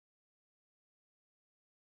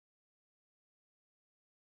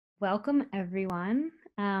Welcome, everyone.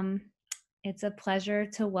 It's a pleasure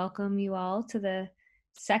to welcome you all to the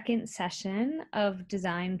second session of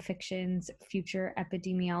Design Fiction's Future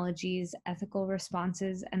Epidemiologies, Ethical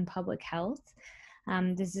Responses, and Public Health.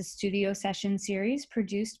 This is a studio session series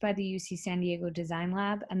produced by the UC San Diego Design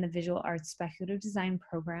Lab and the Visual Arts Speculative Design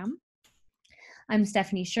Program. I'm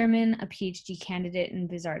Stephanie Sherman, a PhD candidate in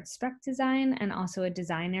Viz Arts Spec Design and also a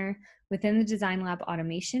designer within the Design Lab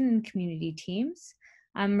automation and community teams.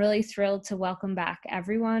 I'm really thrilled to welcome back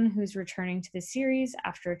everyone who's returning to the series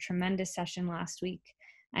after a tremendous session last week,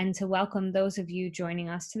 and to welcome those of you joining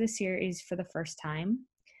us to the series for the first time.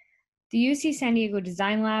 The UC San Diego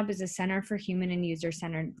Design Lab is a center for human and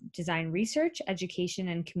user-centered design research, education,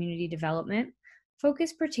 and community development,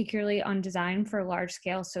 focused particularly on design for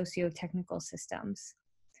large-scale socio-technical systems.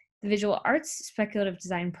 The Visual Arts Speculative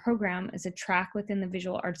Design Program is a track within the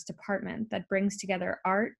Visual Arts Department that brings together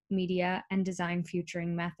art, media, and design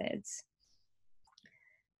futuring methods.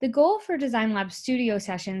 The goal for Design Lab studio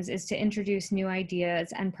sessions is to introduce new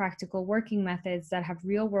ideas and practical working methods that have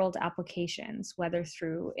real-world applications, whether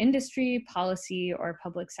through industry, policy, or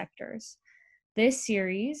public sectors. This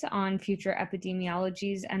series on future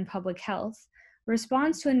epidemiologies and public health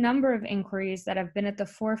responds to a number of inquiries that have been at the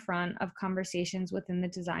forefront of conversations within the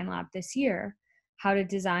Design Lab this year: how to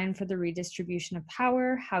design for the redistribution of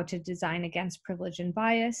power, how to design against privilege and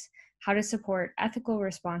bias, how to support ethical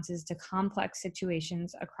responses to complex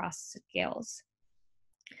situations across scales.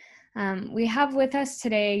 We have with us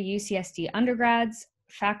today UCSD undergrads,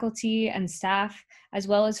 faculty, and staff, as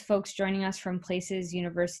well as folks joining us from places,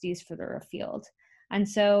 universities further afield. And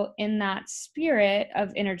so in that spirit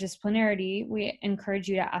of interdisciplinarity, we encourage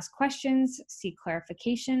you to ask questions, seek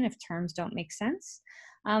clarification if terms don't make sense,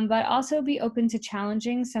 but also be open to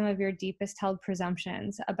challenging some of your deepest held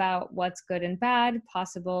presumptions about what's good and bad,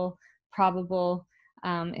 possible, probable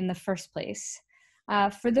in the first place.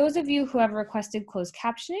 For those of you who have requested closed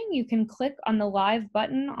captioning, you can click on the live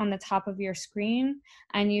button on the top of your screen,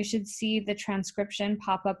 and you should see the transcription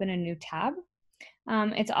pop up in a new tab.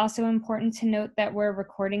 It's also important to note that we're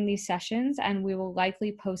recording these sessions and we will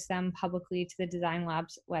likely post them publicly to the Design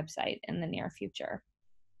Lab's website in the near future.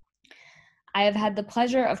 I have had the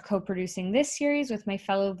pleasure of co-producing this series with my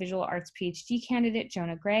fellow visual arts PhD candidate,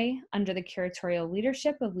 Jonah Gray, under the curatorial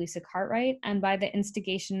leadership of Lisa Cartwright and by the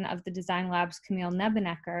instigation of the Design Lab's Camille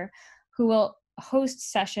Nebenecker, who will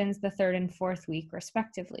host sessions the third and fourth week,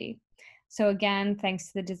 respectively. So again, thanks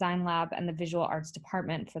to the Design Lab and the Visual Arts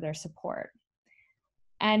Department for their support.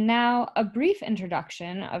 And now a brief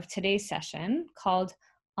introduction of today's session called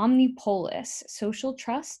Omnipolis, Social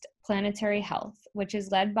Trust, Planetary Health, which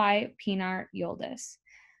is led by Pinar Yildiz.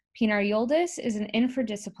 Pinar Yildiz is an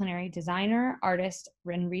infradisciplinary designer, artist,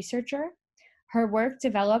 and researcher. Her work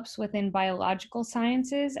develops within biological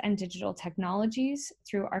sciences and digital technologies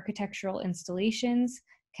through architectural installations,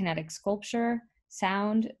 kinetic sculpture,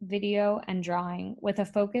 sound, video, and drawing, with a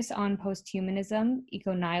focus on posthumanism,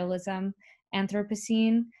 eco-nihilism,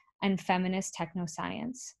 Anthropocene, and feminist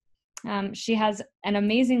technoscience. She has an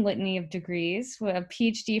amazing litany of degrees, with a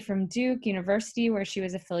PhD from Duke University, where she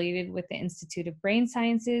was affiliated with the Institute of Brain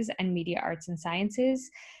Sciences and Media Arts and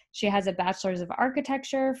Sciences. She has a Bachelor's of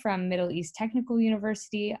Architecture from Middle East Technical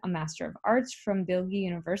University, a Master of Arts from Bilgi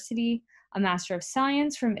University, a Master of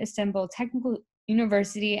Science from Istanbul Technical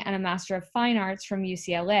University, and a Master of Fine Arts from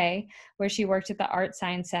UCLA, where she worked at the Art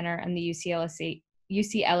Science Center and the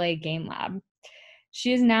UCLA Game Lab.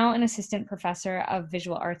 She is now an assistant professor of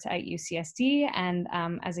visual arts at UCSD, and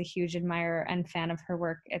as a huge admirer and fan of her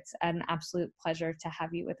work, it's an absolute pleasure to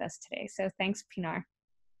have you with us today. So thanks, Pinar.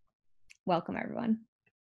 Welcome, everyone.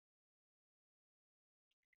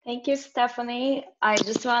 Thank you, Stephanie. I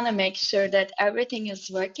just want to make sure that everything is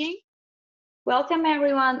working. Welcome,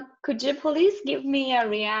 everyone. Could you please give me a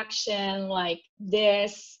reaction like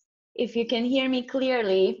this if you can hear me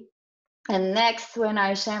clearly? And next, when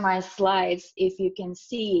I share my slides, if you can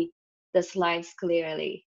see the slides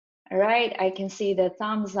clearly. All right, I can see the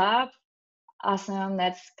thumbs up. Awesome,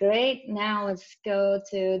 that's great. Now let's go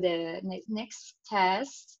to the next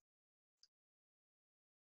test.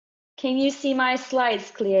 Can you see my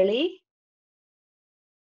slides clearly?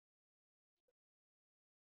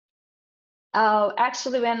 Oh,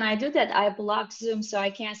 actually, when I do that, I block Zoom, so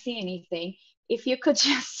I can't see anything. If you could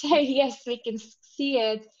just say, yes, we can see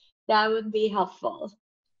it, that would be helpful.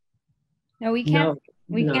 No, we can't.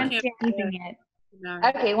 We can't see anything yet. No.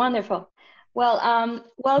 Okay, wonderful. Well,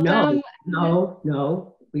 welcome.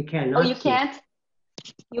 No, we cannot. Oh, you can't?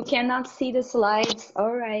 You cannot see the slides.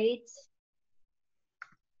 All right.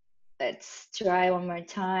 Let's try one more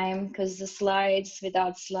time, because the slides,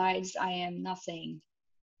 without slides, I am nothing.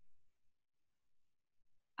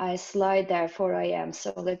 I slide there 4 a.m.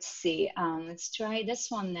 So let's see. Let's try this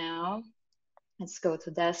one now. Let's go to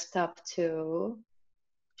desktop to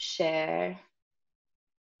share.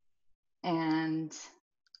 And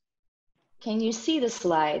can you see the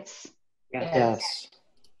slides? Yes.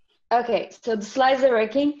 Okay, so the slides are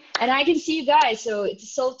working and I can see you guys. So it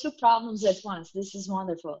solved 2 problems at once. This is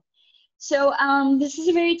wonderful. So this is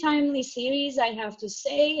a very timely series, I have to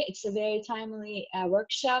say. It's a very timely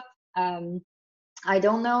workshop. I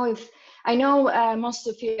don't know if, I know most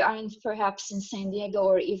of you aren't perhaps in San Diego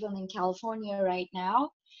or even in California right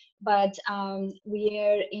now, but we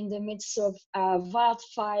are in the midst of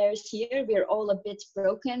wildfires here. We're all a bit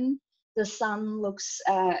broken. The sun looks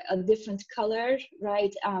a different color,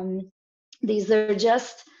 right? These are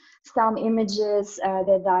just some images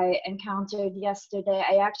that I encountered yesterday.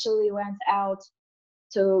 I actually went out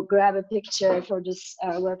to grab a picture for this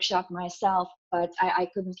workshop myself, but I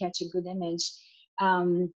couldn't catch a good image.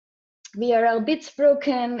 We are a bit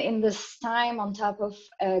broken in this time on top of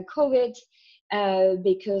COVID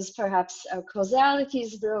because perhaps causality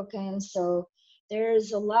is broken. So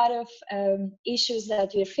there's a lot of issues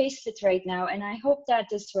that we're faced with right now. And I hope that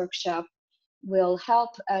this workshop will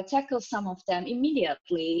help tackle some of them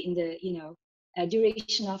immediately in the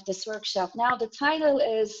duration of this workshop. Now the title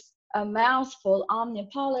is a mouthful,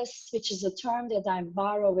 Omnipolis, which is a term that I'm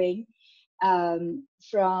borrowing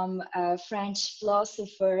from a French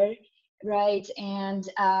philosopher, right? And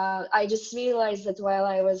I just realized that while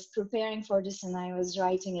I was preparing for this and I was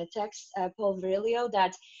writing a text, Paul Virilio,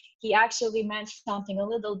 that he actually meant something a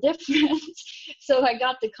little different. So I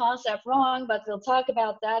got the concept wrong, but we'll talk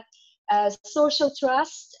about that. Social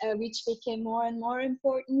trust, which became more and more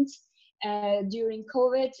important during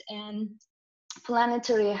COVID, and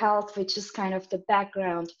planetary health, which is kind of the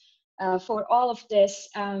background for all of this.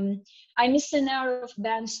 I missed an hour of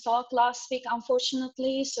Ben's talk last week,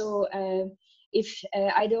 unfortunately. So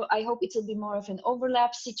I hope it will be more of an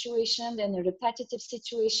overlap situation than a repetitive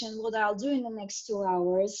situation. What I'll do in the next 2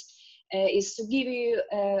 hours is to give you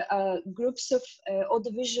groups of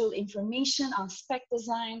audiovisual information on spec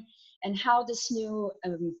design and how this new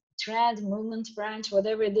trend, movement, branch,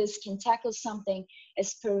 whatever it is, can tackle something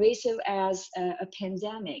as pervasive as a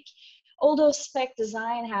pandemic. Although spec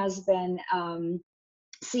design has been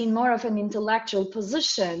seen more of an intellectual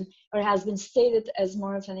position, or has been stated as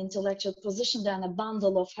more of an intellectual position than a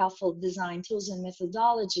bundle of helpful design tools and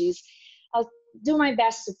methodologies, I'll do my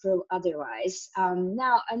best to prove otherwise.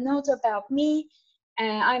 Now, a note about me.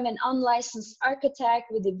 I'm an unlicensed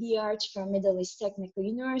architect with a BArch from Middle East Technical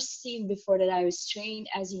University. Before that, I was trained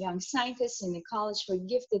as a young scientist in a college for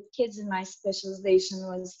gifted kids, and my specialization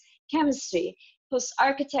was chemistry.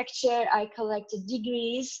 Post-architecture, I collected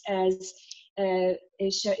degrees, as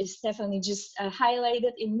Stephanie just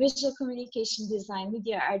highlighted, in visual communication design,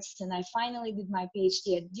 media arts, and I finally did my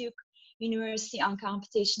PhD at Duke University on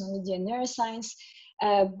computational media neuroscience.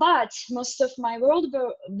 But most of my world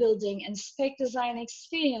building and spec design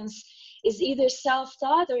experience is either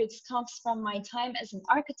self-taught or it comes from my time as an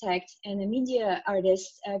architect and a media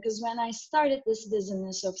artist. Because when I started this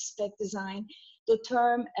business of spec design, the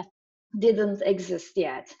term didn't exist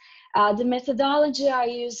yet. The methodology I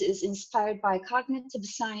use is inspired by cognitive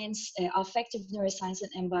science, affective neuroscience,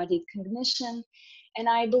 and embodied cognition. And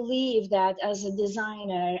I believe that as a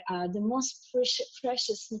designer, the most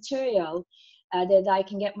precious material that I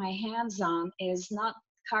can get my hands on is not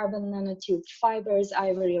carbon nanotube fibers,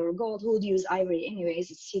 ivory, or gold. Who would use ivory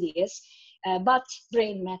anyways? It's hideous. But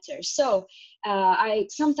brain matter. So I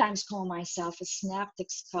sometimes call myself a synaptic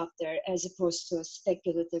sculptor as opposed to a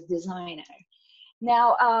speculative designer.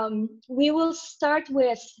 Now, we will start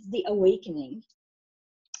with the awakening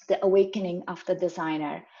of the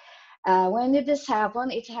designer. When did this happen?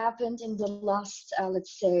 It happened in the last,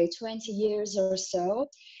 let's say, 20 years or so.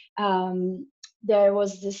 There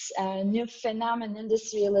was this new phenomenon,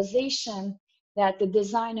 this realization that the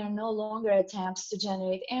designer no longer attempts to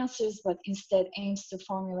generate answers, but instead aims to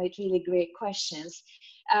formulate really great questions.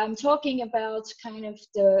 I'm talking about kind of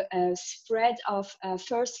the spread of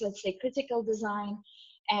first, let's say, critical design,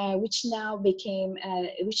 which now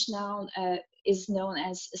is known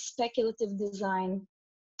as speculative design.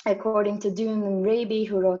 According to Dune and Raby,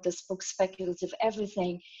 who wrote this book, Speculative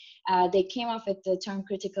Everything, they came up with the term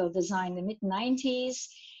critical design in the mid-90s,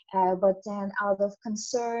 but then out of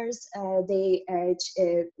concerns, with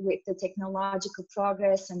the technological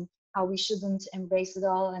progress and how we shouldn't embrace it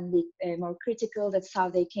all and be more critical, that's how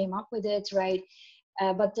they came up with it, right?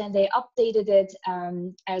 but then they updated it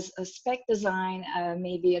as a spec design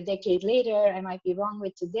maybe a decade later. I might be wrong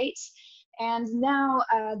with the dates. And now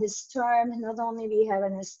this term, not only we have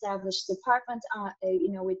an established department,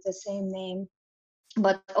 with the same name,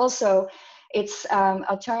 but also it's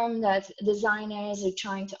a term that designers are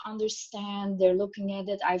trying to understand. They're looking at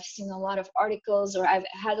it. I've seen a lot of articles, or I've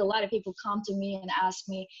had a lot of people come to me and ask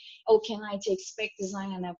me, oh, can I take spec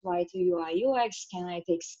design and apply to UI UX? Can I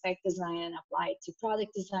take spec design and apply it to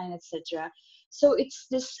product design, etc.? So it's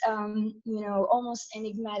this, almost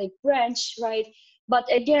enigmatic branch, right? But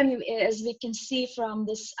again, as we can see from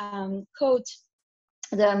this code,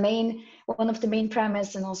 one of the main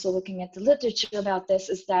premise, and also looking at the literature about this,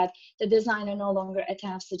 is that the designer no longer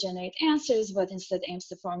attempts to generate answers, but instead aims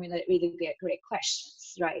to formulate really great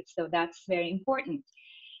questions, right? So that's very important.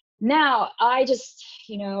 Now, I just,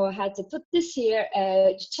 had to put this here.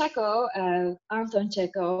 Anton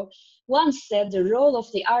Chekhov once said the role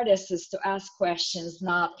of the artist is to ask questions,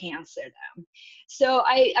 not answer them. So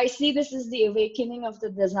I see this as the awakening of the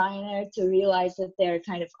designer to realize that they're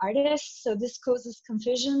kind of artists. So this causes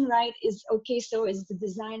confusion, right? So is the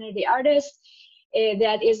designer the artist?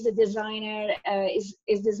 That is the designer, is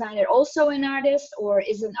designer also an artist, or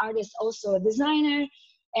is an artist also a designer?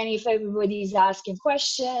 And if everybody's asking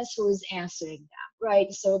questions, who is answering them,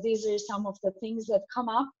 right? So these are some of the things that come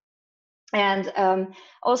up. And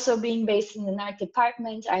also being based in the art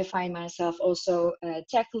department, I find myself also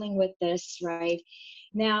tackling with this, right?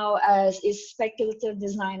 Now, is speculative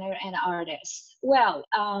designer an artist? Well,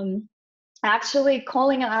 actually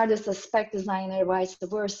calling an artist a spec designer, vice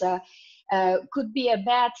versa, could be a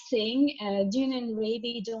bad thing. Dune and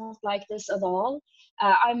Raby don't like this at all.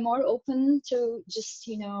 I'm more open to just,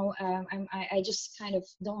 I just kind of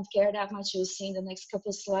don't care that much. You'll see in the next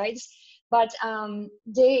couple of slides. But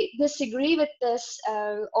they disagree with this,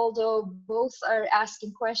 although both are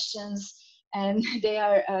asking questions and they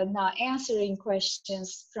are not answering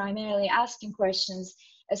questions, primarily asking questions.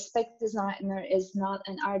 A spec designer is not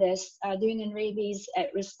an artist. Dune and Raby's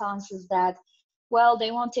response is that, well,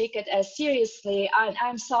 they won't take it as seriously.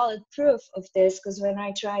 I'm solid proof of this, because when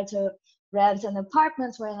I try to rent an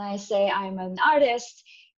apartment, when I say I'm an artist,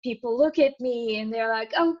 people look at me and they're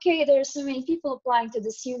like, okay, there's so many people applying to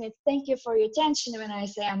this unit, thank you for your attention. When I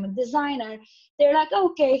say I'm a designer, they're like,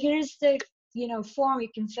 okay, here's the form, you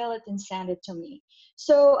can fill it and send it to me.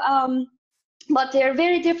 So but they're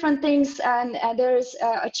very different things. And there's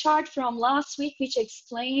a chart from last week which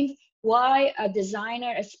explained why a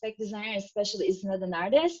designer, a spec designer especially, is not an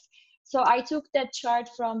artist. So I took that chart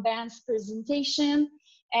from Ben's presentation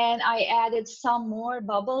and I added some more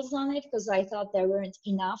bubbles on it because I thought there weren't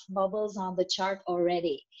enough bubbles on the chart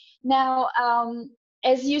already. Now,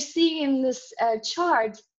 as you see in this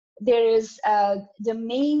chart, there is the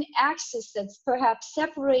main axis that's perhaps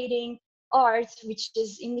separating art, which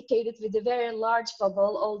is indicated with a very large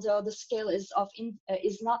bubble, although the scale is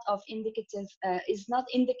not indicative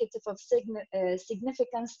of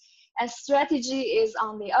significance, and strategy is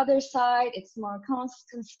on the other side. It's more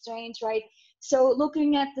constrained, right? So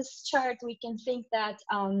looking at this chart, we can think that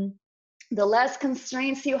the less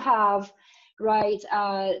constraints you have, right,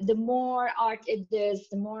 the more art it is,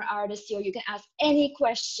 the more artists you can ask any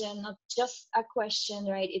question, not just a question,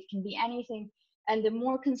 right? It can be anything. And the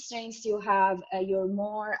more constraints you have, you're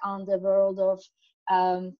more on the world of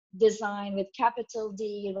design with capital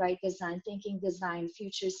D, right? Design thinking, design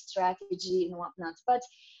future strategy and whatnot. But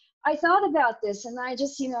I thought about this, and I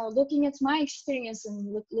just, looking at my experience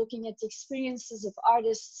and looking at the experiences of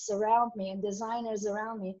artists around me and designers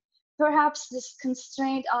around me, perhaps this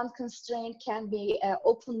constraint, unconstrained can be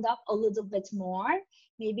opened up a little bit more.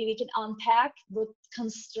 Maybe we can unpack what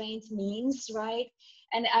constraint means, right?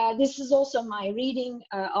 And this is also my reading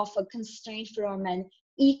of a constraint from an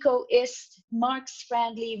ecoist,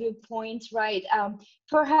 Marx-friendly viewpoint, right?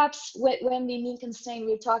 Perhaps when we mean constraint,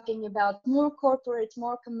 we're talking about more corporate,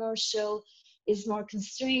 more commercial is more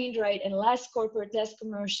constrained, right? And less corporate, less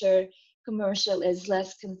commercial. Commercial is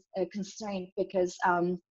less constrained, because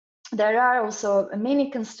there are also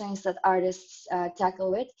many constraints that artists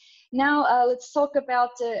tackle with. Now let's talk about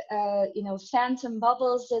the phantom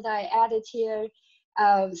bubbles that I added here.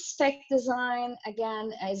 Spec design,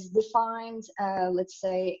 again, is defined, let's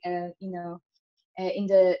say, in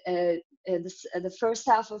the first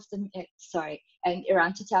half of the, and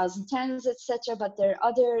around 2010s, etc. But there are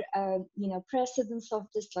other, precedents of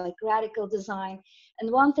this, like radical design. And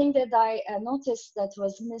one thing that I noticed that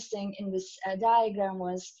was missing in this diagram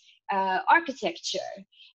was architecture,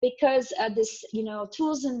 because this,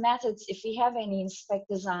 tools and methods, if we have any in spec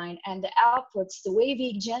design, and the outputs, the way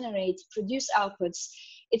we produce outputs,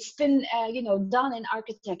 it's been, done in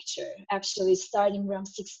architecture, actually, starting around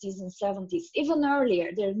 60s and 70s, even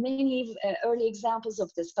earlier. There are many early examples of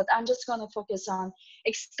this, but I'm just going to focus on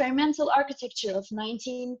experimental architecture of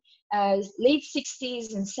late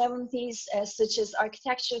 60s and 70s, such as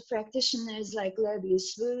architecture practitioners like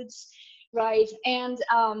Lebbeus Woods, right? And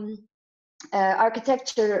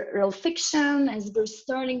architectural fiction, as Bruce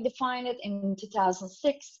Sterling defined it in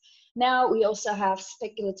 2006. Now we also have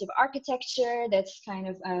speculative architecture. That's kind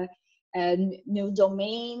of a new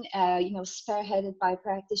domain, spearheaded by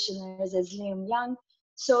practitioners as Liam Young.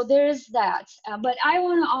 So there's that. But I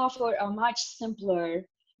want to offer a much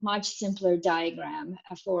simpler diagram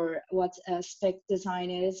for what spec design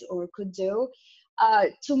is or could do.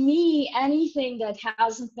 To me, anything that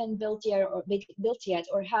hasn't been built yet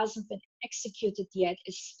or hasn't been executed yet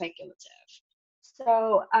is speculative.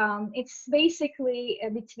 So it's basically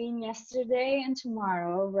between yesterday and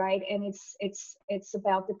tomorrow, right? And it's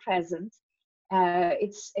about the present.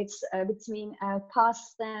 It's between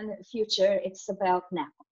past and future. It's about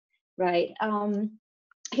now, right?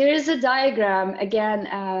 Here is a diagram again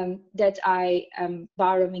that I am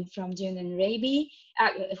borrowing from June and Raby,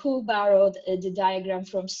 who borrowed the diagram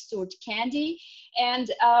from Stuart Candy.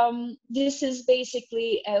 And this is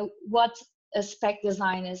basically what a spec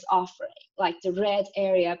design is offering, like the red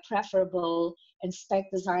area preferable, and spec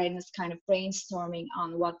design is kind of brainstorming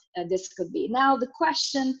on what this could be. Now, the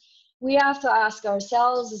question we have to ask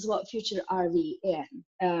ourselves is, what future are we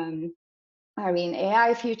in? Are we in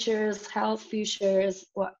AI futures, health futures?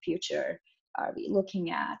 What future are we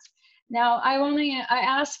looking at? Now, I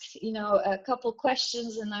asked, a couple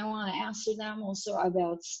questions, and I want to answer them also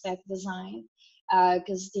about spec design,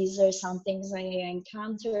 because these are some things I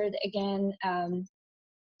encountered. Again,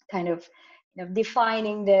 kind of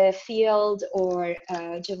defining the field or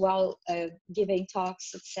while giving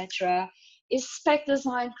talks, etc. Is spec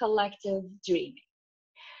design collective dreaming?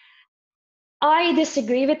 I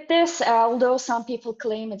disagree with this, although some people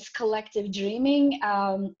claim it's collective dreaming.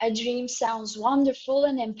 A dream sounds wonderful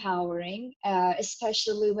and empowering,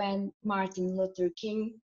 especially when Martin Luther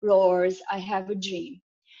King roars, "I have a dream."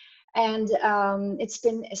 And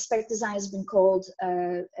spec design has been called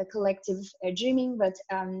a collective dreaming, but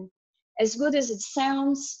as good as it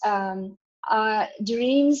sounds,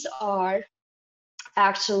 dreams are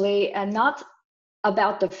actually not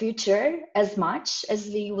about the future as much as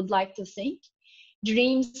we would like to think.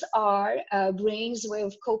 Dreams are brain's way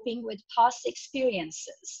of coping with past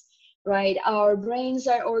experiences, right? Our brains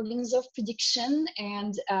are organs of prediction,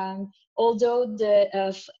 and although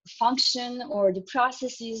the function or the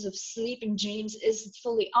processes of sleep and dreams isn't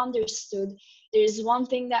fully understood, there is one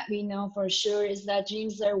thing that we know for sure, is that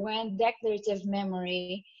dreams are when declarative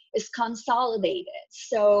memory is consolidated.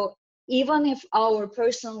 So even if our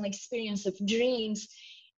personal experience of dreams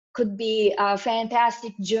could be a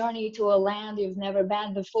fantastic journey to a land you've never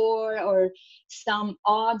been before, or some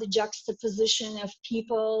odd juxtaposition of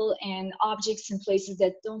people and objects and places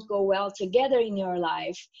that don't go well together in your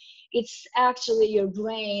life, it's actually your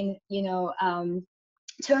brain,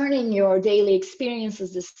 turning your daily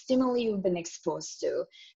experiences, the stimuli you've been exposed to,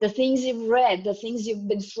 the things you've read, the things you've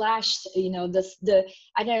been flashed,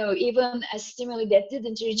 I don't know, even a stimuli that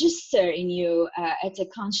didn't register in you at a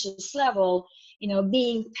conscious level,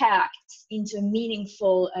 being packed into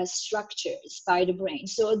meaningful structures by the brain.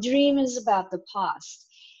 So a dream is about the past.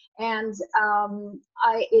 And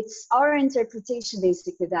it's our interpretation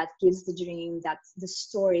basically that gives the dream, that's the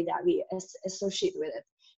story that we associate with it.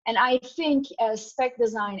 And I think spec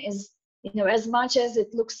design is, as much as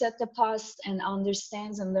it looks at the past and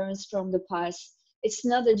understands and learns from the past, it's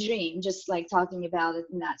not a dream, just like talking about it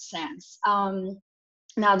in that sense.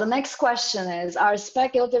 Now, the next question is, are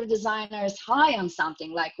speculative designers high on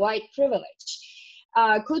something like white privilege?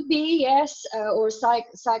 Could be, yes, or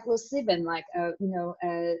psilocybin, like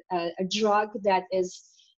a drug that is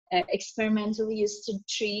experimentally used to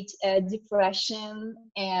treat depression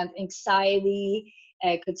and anxiety,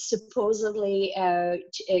 could supposedly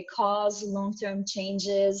cause long-term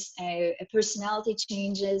changes, personality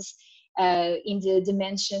changes in the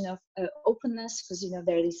dimension of openness, because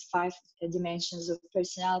there are these 5 dimensions of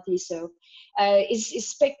personality. So is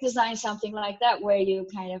spec design something like that, where you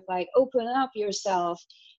kind of like open up yourself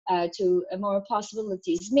to more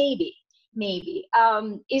possibilities? Maybe.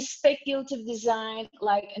 Is speculative design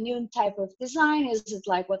like a new type of design? Is it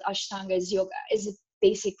like what Ashtanga is yoga? Is it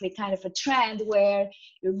basically kind of a trend where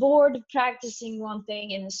you're bored of practicing one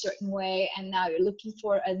thing in a certain way, and now you're looking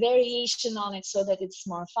for a variation on it so that it's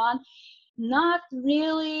more fun. Not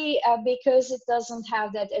really, because it doesn't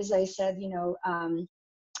have that, as I said,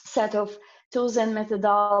 set of tools and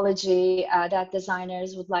methodology that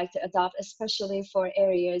designers would like to adopt, especially for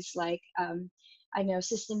areas like I know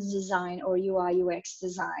systems design or UI UX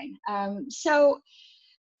design. So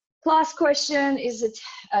last question, is it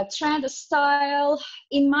a trend, a style?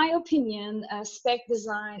 In my opinion, spec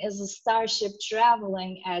design is a starship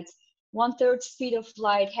traveling at 1/3 speed of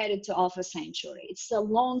light headed to Alpha Centauri. It's a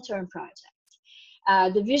long-term project.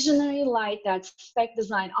 The visionary light that spec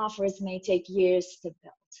design offers may take years to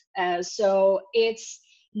build. So it's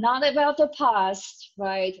not about the past,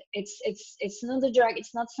 right? It's not the drag.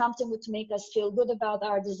 It's not something to make us feel good about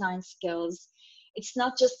our design skills. It's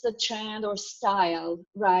not just a trend or style,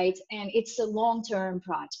 right? And it's a long-term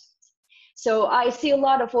project. So I see a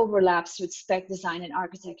lot of overlaps with spec design and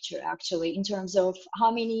architecture, actually, in terms of how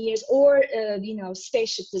many years, or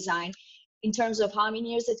spaceship design, in terms of how many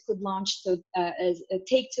years it could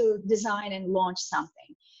take to design and launch something.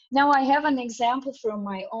 Now I have an example from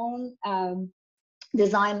my own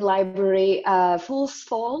design library, Fool's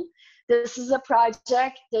Fall. This is a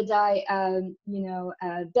project that I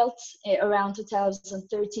built around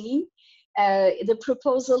 2013. The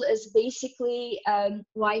proposal is basically,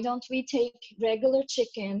 why don't we take regular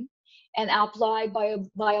chicken and apply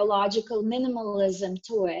biological minimalism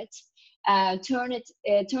to it, turn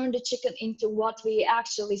the chicken into what we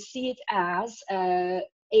actually see it as,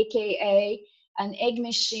 aka an egg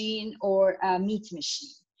machine or a meat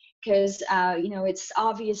machine. Because it's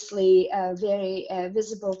obviously very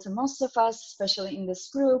visible to most of us, especially in this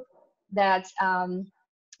group, that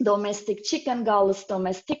domestic chicken, Gallus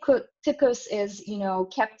domesticus, is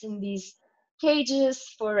kept in these cages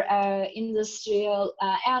for industrial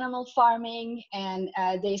animal farming, and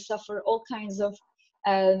they suffer all kinds of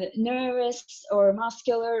nervous or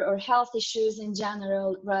muscular or health issues in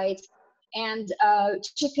general, right? And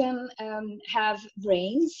chicken have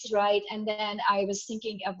brains, right? And then I was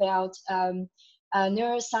thinking about a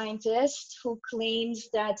neuroscientist who claims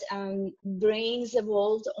that brains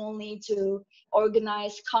evolved only to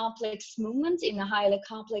organize complex movement in a highly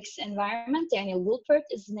complex environment. Daniel Wolpert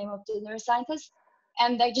is the name of the neuroscientist.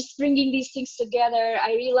 And by just bringing these things together,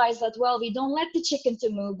 I realized that, well, we don't let the chicken to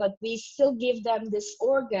move, but we still give them this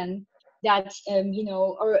organ that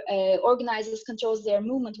organizes, controls their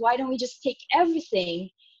movement. Why don't we just take everything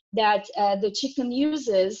that the chicken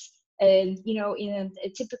uses, in a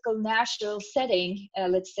typical natural setting,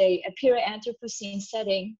 let's say a pure Anthropocene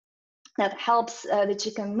setting, that helps the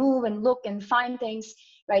chicken move and look and find things,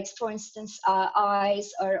 right? For instance,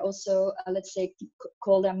 eyes are also, let's say,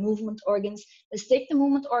 call them movement organs. Let's take the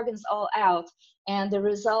movement organs all out, and the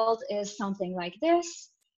result is something like this.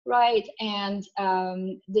 Right, and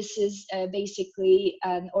this is basically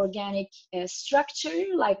an organic structure,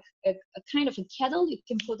 like a kind of a kettle. You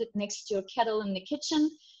can put it next to your kettle in the kitchen,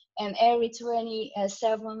 and every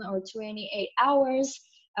 27 or 28 hours,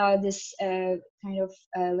 this kind of,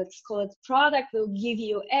 let's call it product, will give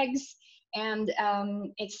you eggs, and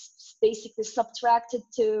it's basically subtracted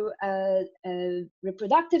to a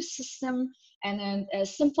reproductive system, and then a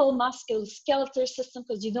simple musculoskeletal system,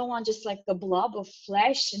 because you don't want just like a blob of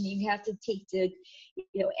flesh and you have to take the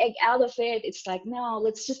egg out of it. It's like, no,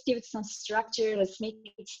 let's just give it some structure, let's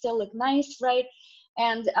make it still look nice, right?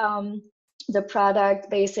 And the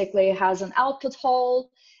product basically has an output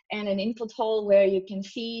hole and an input hole where you can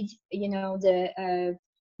feed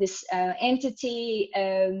this entity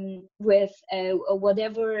with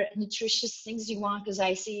whatever nutritious things you want. Because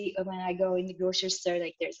I see when I go in the grocery store,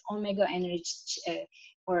 like there's omega enriched,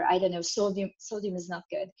 or I don't know, sodium is not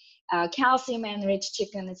good, calcium enriched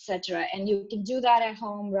chicken, etc. And you can do that at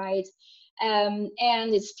home, right? And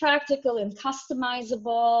it's practical and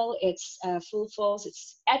customizable. It's full force.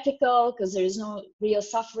 It's ethical because there's no real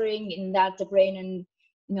suffering in that. The brain and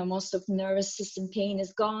most of the nervous system pain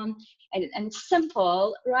is gone, and it's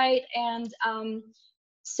simple, right? And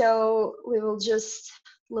so we will just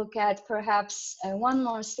look at perhaps one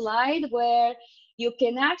more slide where you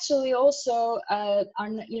can actually also,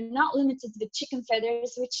 you're not limited with chicken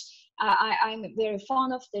feathers, which I'm very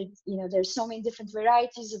fond of. There's so many different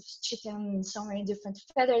varieties of chicken, so many different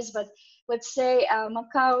feathers, but let's say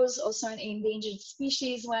macaws, also an endangered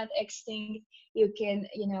species, went extinct. You can,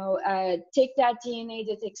 take that DNA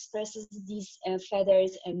that expresses these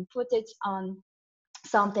feathers and put it on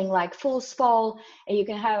something like Fool's Fall, and you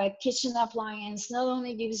can have a kitchen appliance. Not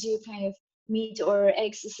only gives you kind of meat or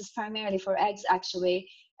eggs. This is primarily for eggs, actually.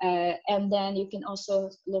 And then you can also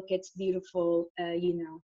look at beautiful, you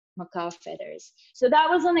know, macaw feathers. So that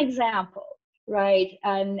was an example, right?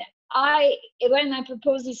 And when I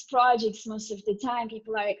propose these projects, most of the time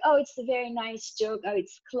people are like, oh, it's a very nice joke, oh,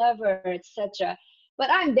 it's clever, etc. But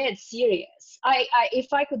I'm dead serious.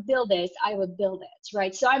 If I could build this, I would build it,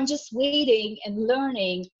 right? So I'm just waiting and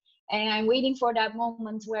learning, and I'm waiting for that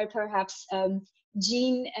moment where perhaps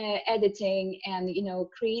gene editing and, you know,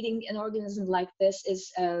 creating an organism like this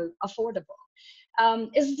is affordable.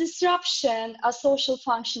 Is disruption a social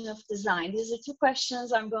function of design? These are two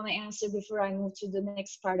questions I'm going to answer before I move to the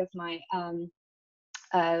next part of my,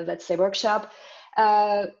 let's say, workshop.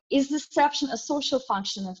 Is disruption a social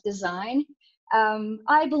function of design?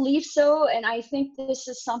 I believe so, and I think this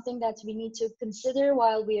is something that we need to consider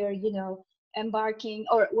while we are, you know, embarking,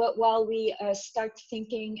 or while we start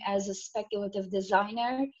thinking as a speculative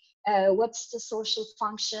designer. What's the social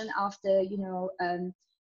function of the, you know,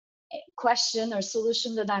 question or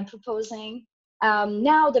solution that I'm proposing?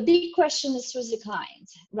 Now, the big question is who's the client,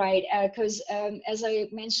 right? Because as I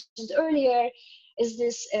mentioned earlier, is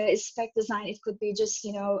this is spec design? It could be just,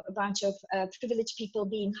 you know, a bunch of privileged people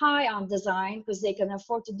being high on design because they can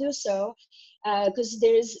afford to do so. Because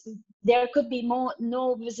there could be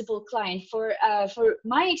no visible client. For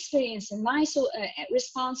my experience and my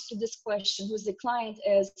response to this question, who's the client,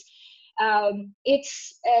 is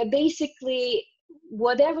it's basically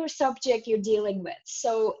whatever subject you're dealing with.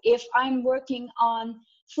 So if I'm working on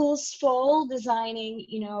fool's fall, designing,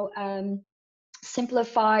 you know,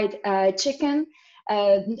 simplified chicken,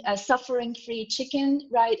 a suffering-free chicken,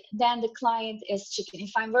 right? Then the client is chicken.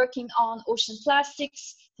 If I'm working on ocean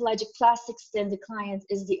plastics, pelagic plastics, then the client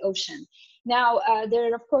is the ocean. Now, there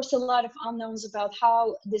are, of course, a lot of unknowns about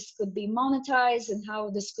how this could be monetized and how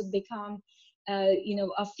this could become you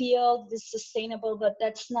know, a field that's sustainable, but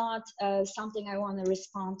that's not something I want to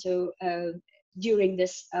respond to during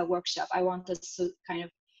this workshop. I want us to kind of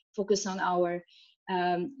focus on our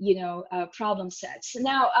you know, problem sets.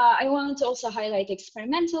 Now, I want to also highlight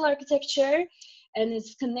experimental architecture and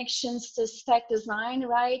its connections to spec design,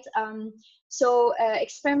 right? So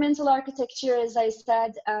experimental architecture, as I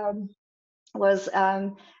said, was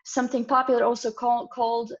something popular, also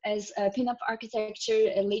called as pin-up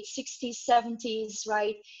architecture, late 60s, 70s,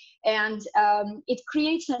 right? And it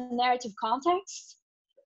creates a narrative context.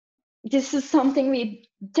 This is something we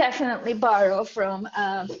definitely borrow from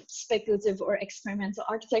speculative or experimental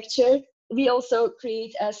architecture. We also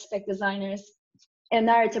create, as spec designers, a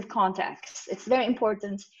narrative context. It's very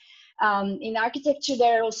important. In architecture,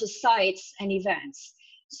 there are also sites and events.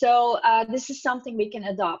 So this is something we can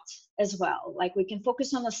adopt as well. Like, we can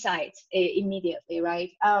focus on a site immediately, right?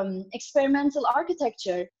 Experimental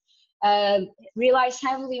architecture relies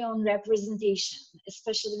heavily on representation,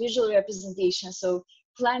 especially visual representation. So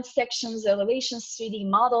plant sections, elevations, 3D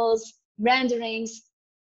models, renderings.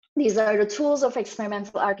 These are the tools of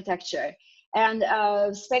experimental architecture. And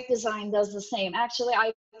spec design does the same. Actually,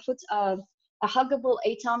 I put a huggable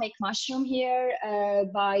atomic mushroom here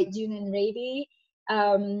by Dune and Raby,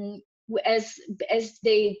 as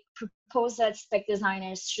they propose that spec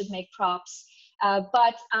designers should make props.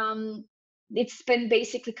 But it's been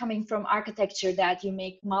basically coming from architecture, that you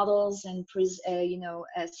make models and you know,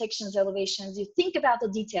 sections, elevations. You think about the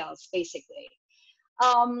details, basically.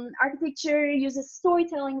 Architecture uses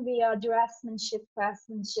storytelling via draftsmanship,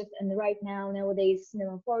 craftsmanship, and right now, nowadays, you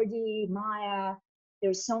know, 4D, Maya.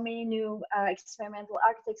 There's so many new experimental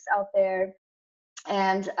architects out there.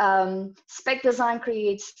 And spec design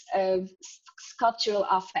creates a sculptural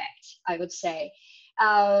effect, I would say.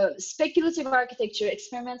 Speculative architecture,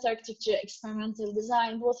 experimental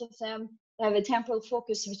design, both of them have a temporal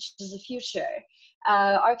focus, which is the future.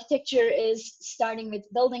 Architecture is starting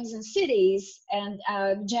with buildings and cities and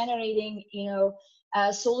generating, you know,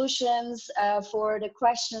 solutions for the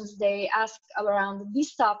questions they ask around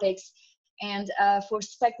these topics. And for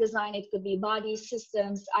spec design, it could be bodies,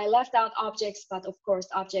 systems. I left out objects, but of course,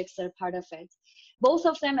 objects are part of it. Both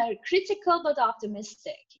of them are critical but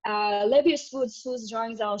optimistic. Lebbeus Woods, whose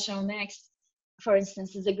drawings I'll show next, for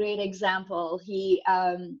instance, is a great example. He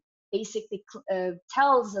basically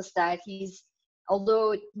tells us that he's,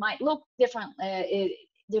 although it might look differently,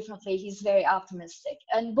 he's very optimistic.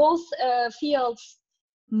 And both fields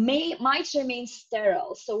might remain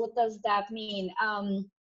sterile. So what does that mean?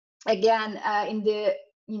 Again, in the,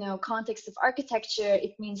 you know, context of architecture,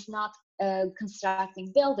 it means not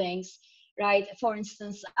constructing buildings, right? For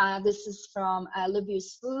instance, this is from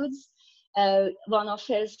Lebbeus Woods, one of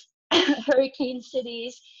his hurricane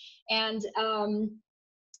cities, and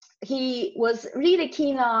he was really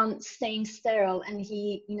keen on staying sterile, and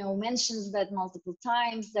he, you know, mentions that multiple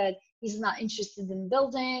times, that he's not interested in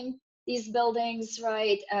building these buildings,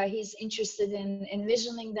 right? He's interested in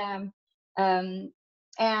envisioning them.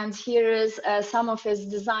 And here is some of his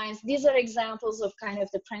designs. These are examples of kind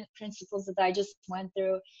of the principles that I just went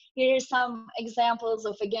through. Here are some examples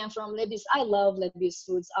of, again, from Lebbeus. I love Lebbeus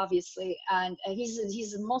Woods, obviously, and he's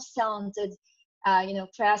the most talented you know,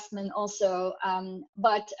 craftsman also,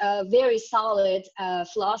 but a very solid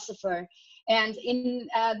philosopher. And in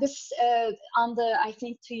this, on the, I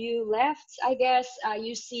think to you left, I guess,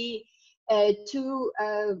 you see two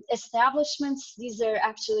establishments. These are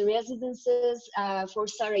actually residences for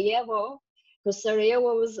Sarajevo, because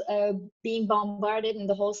Sarajevo was being bombarded and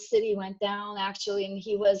the whole city went down, actually, and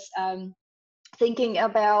he was thinking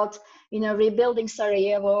about, you know, rebuilding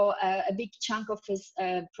Sarajevo. A big chunk of his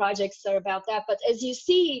projects are about that. But as you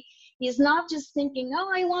see, he's not just thinking,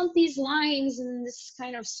 oh, I want these lines and this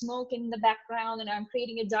kind of smoke in the background and I'm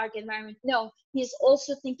creating a dark environment. No, he's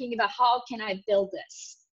also thinking about, how can I build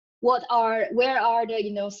this? Where are the,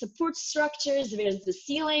 you know, support structures? Where's the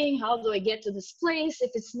ceiling? How do I get to this place?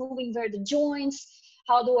 If it's moving, where are the joints?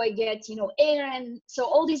 How do I get, you know, air? And so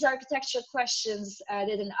all these architectural questions that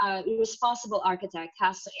a responsible architect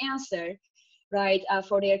has to answer, right,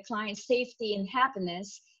 for their client's safety and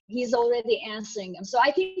happiness, he's already answering them. So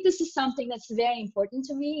I think this is something that's very important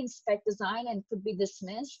to me in spec design and could be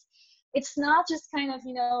dismissed. It's not just kind of,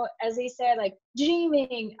 you know, as they said, like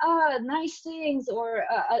dreaming, nice things, or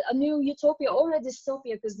a new utopia or a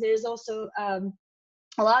dystopia, because there's also a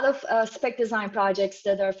lot of spec design projects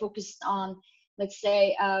that are focused on, let's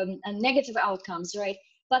say, negative outcomes, right?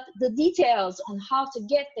 But the details on how to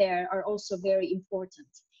get there are also very important.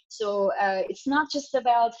 So it's not just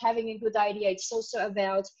about having a good idea, it's also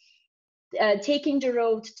about taking the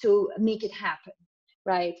road to make it happen,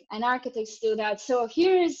 right? And architects do that. So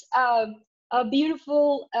here's a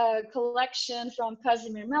beautiful collection from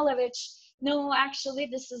Kazimir Melevic. No, actually,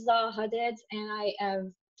 this is Zaha Hadid, and I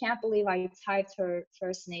can't believe I typed her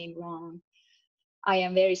first name wrong. I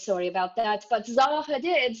am very sorry about that. But Zaha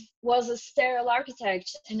Hadid was a sterile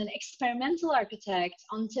architect and an experimental architect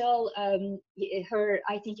until her,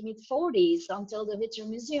 I think, mid-40s, until the Whittier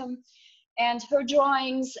Museum. And her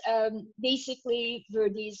drawings basically were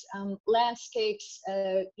these landscapes,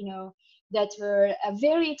 you know, that were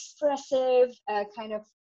very expressive, kind of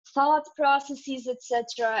thought processes,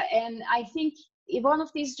 etc. And I think one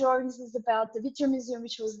of these drawings is about the Whittier Museum,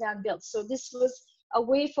 which was then built. So this was a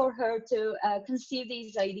way for her to conceive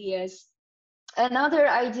these ideas. Another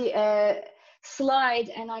idea slide,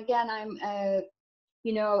 and again, I'm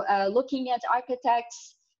you know, looking at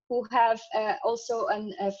architects who have also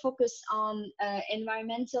a focus on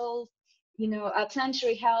environmental, you know,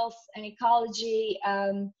 planetary health and ecology.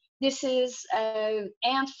 This is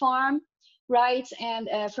Ant Farm, right? And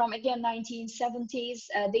from, again, 1970s,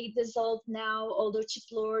 they dissolved now, although Chip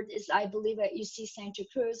Lord is, I believe, at UC Santa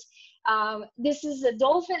Cruz. This is a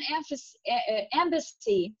dolphin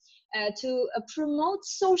embassy to promote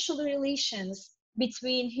social relations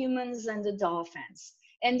between humans and the dolphins.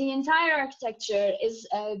 And the entire architecture is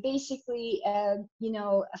basically, you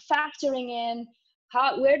know, factoring in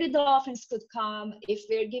where the dolphins could come, if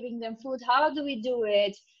we're giving them food, how do we do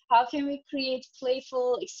it? How can we create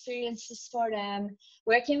playful experiences for them?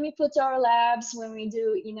 Where can we put our labs when we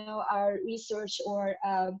do, you know, our research, or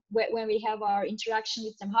when we have our interaction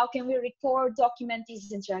with them? How can we record, document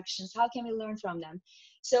these interactions? How can we learn from them?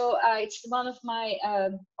 So it's one of my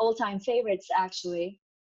all-time favorites, actually.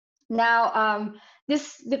 Now,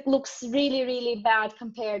 this looks really, really bad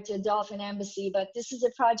compared to Dolphin Embassy, but this is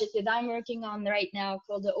a project that I'm working on right now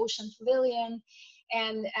called the Ocean Pavilion.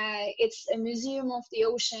 And it's a museum of the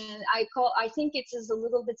ocean. I think it is a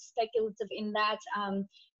little bit speculative in that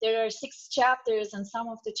there are 6 chapters, and some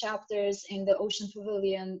of the chapters in the Ocean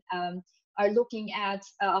Pavilion are looking at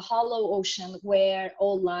a hollow ocean where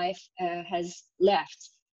all life has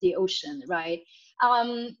left the ocean, right?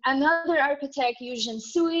 Another architect, Eugene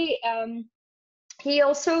Sui, he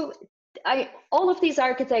also, all of these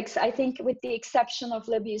architects, I think with the exception of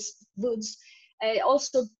Lebbeus Woods,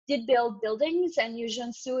 also did build buildings. And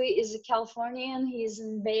Eugene Sui is a Californian. He's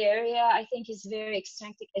in the Bay Area. I think he's a very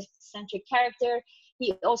eccentric character.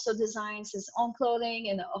 He also designs his own clothing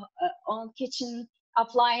and own kitchen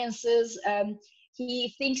appliances.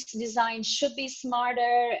 He thinks design should be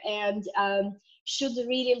smarter and should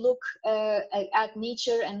really look at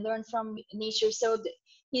nature and learn from nature. So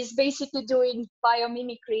he's basically doing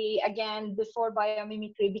biomimicry again before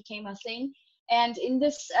biomimicry became a thing. And in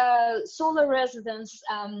this solar residence,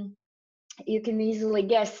 you can easily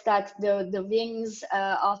guess that the wings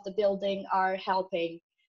of the building are helping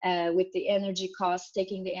with the energy cost,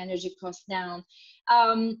 taking the energy cost down.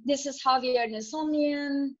 This is Javier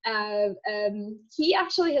Nesonian. He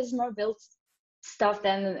actually has more built stuff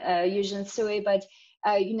than Eugene Sui, but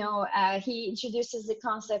he introduces the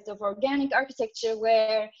concept of organic architecture,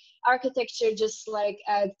 where architecture just like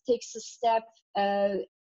takes a step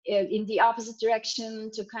in the opposite direction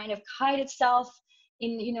to kind of hide itself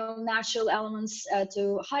in natural elements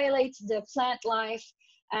to highlight the plant life.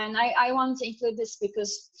 And I want to include this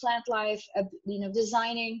because plant life,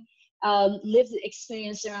 designing lived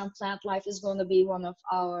experience around plant life is going to be one of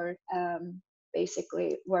our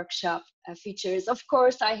basically workshop features. Of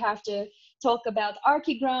course, I have to talk about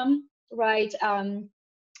Archigram, right?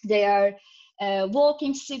 They are a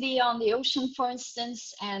walking city on the ocean, for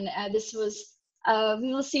instance, and this was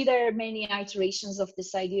we will see there are many iterations of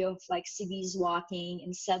this idea of like cities walking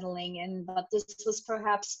and settling, and but this was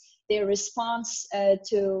perhaps their response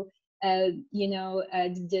to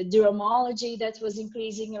the dermology that was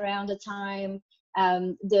increasing around the time,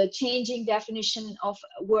 the changing definition of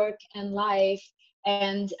work and life,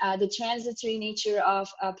 and the transitory nature of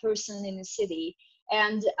a person in a city.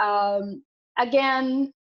 And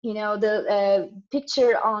again, the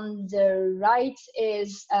picture on the right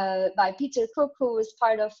is by Peter Cook, who was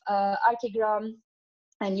part of Archigram,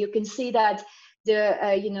 and you can see that the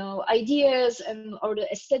ideas and or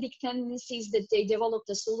the aesthetic tendencies that they developed,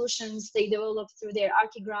 the solutions they developed through their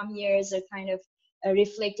Archigram years are kind of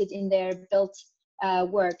reflected in their built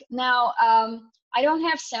work. Now, I don't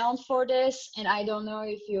have sound for this, and I don't know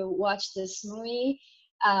if you watch this movie.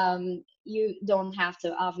 You don't have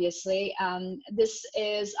to, obviously. This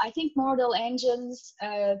is, I think, Mortal Engines,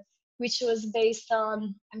 which was based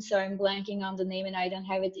on, I'm sorry, I'm blanking on the name and I don't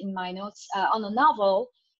have it in my notes, on a novel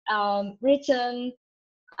written,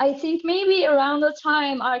 I think maybe around the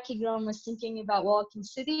time Archigram was thinking about walking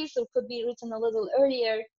cities, or could be written a little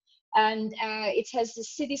earlier. And it has the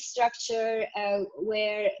city structure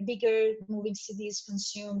where bigger moving cities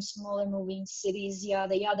consume smaller moving cities,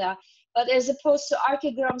 yada yada. But as opposed to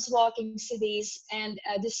Archigram's walking cities, and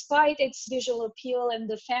despite its visual appeal and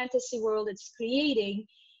the fantasy world it's creating,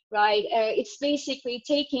 right, it's basically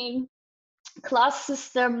taking class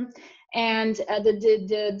system and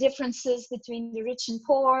the differences between the rich and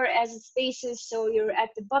poor as its basis. So you're at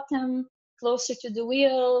the bottom, closer to the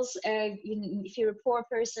wheels, if you're a poor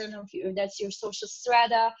person, or if that's your social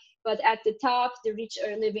strata. But at the top, the rich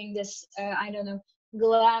are living this, I don't know,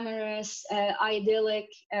 glamorous, idyllic,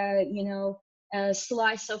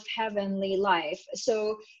 slice of heavenly life.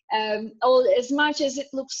 So as much as it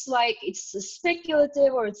looks like it's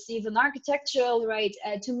speculative or it's even architectural, right,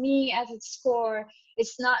 to me at its core,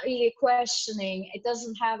 it's not really questioning. It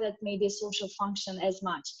doesn't have that maybe social function as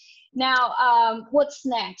much. Now, what's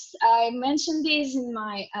next? I mentioned these in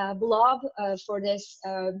my blog for this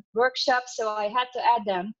workshop, so I had to add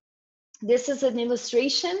them. This is an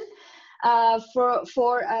illustration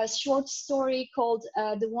for a short story called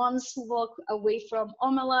The Ones Who Walk Away from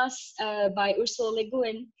Omelas by Ursula Le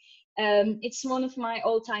Guin. It's one of my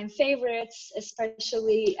all-time favorites,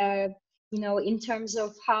 especially in terms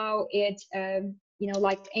of how it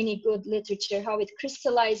like any good literature, how it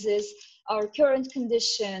crystallizes our current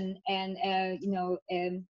condition and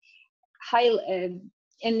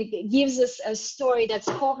and it gives us a story that's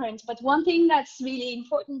coherent. But one thing that's really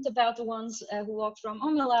important about The Ones Who Walk from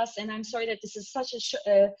Omelas, and I'm sorry that this is such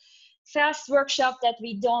a fast workshop that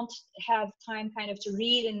we don't have time kind of to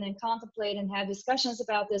read and then contemplate and have discussions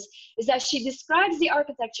about this, is that she describes the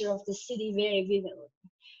architecture of the city very vividly,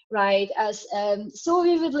 right? As so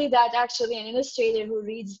vividly that actually an illustrator who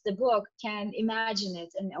reads the book can imagine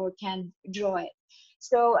it or can draw it.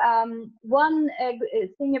 So one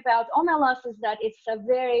thing about Omelas is that it's a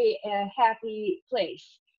very happy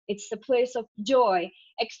place. It's a place of joy,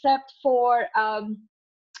 except for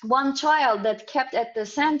one child that kept at the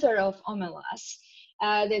center of Omelas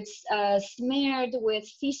that's smeared with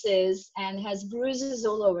feces and has bruises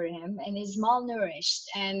all over him and is malnourished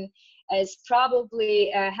and is probably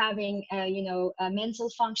having mental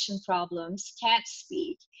function problems, can't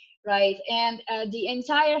speak, right? And the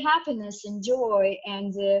entire happiness and joy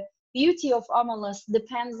and the beauty of Omelas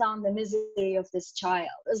depends on the misery of this child.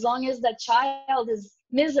 As long as that child is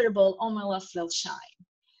miserable, Omelas will shine.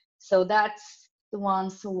 So that's The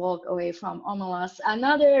Ones Who Walk Away from Omelas.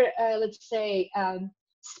 Another, let's say,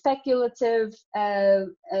 speculative,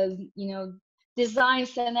 design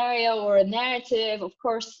scenario or a narrative. Of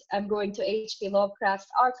course, I'm going to H.P. Lovecraft's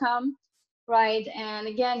Arkham, right? And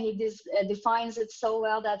again, he defines it so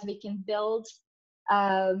well that we can build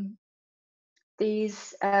these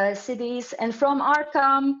cities. And from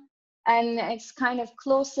Arkham, and it's kind of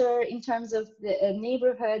closer in terms of the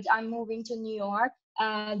neighborhood, I'm moving to New York.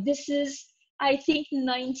 This is, I think,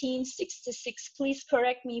 1966. Please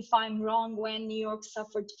correct me if I'm wrong, when New York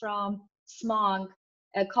suffered from smog,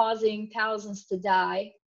 causing thousands to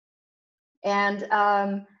die. And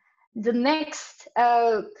the next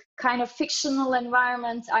kind of fictional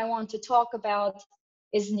environment I want to talk about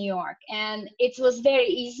is New York. And it was very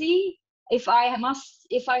easy. If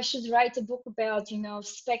I should write a book about,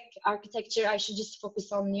 spec architecture, I should just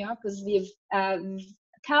focus on New York, because we have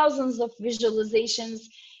thousands of visualizations,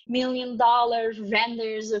 $1 million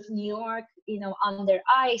renders of New York, under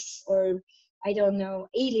ice, or I don't know,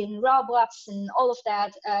 alien robots and all of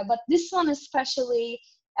that. But this one especially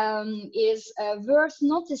is worth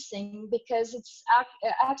noticing, because it's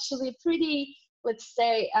actually pretty, let's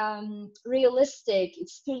say, realistic.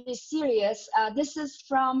 It's pretty serious. This is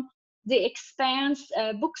from the Expanse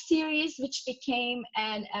book series, which became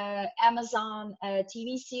an Amazon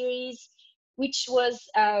TV series, which was,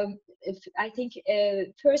 I think,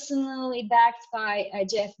 personally backed by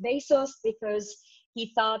Jeff Bezos, because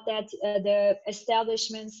he thought that the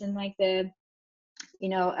establishments and like the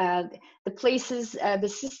places,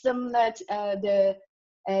 the system that the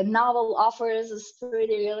novel offers is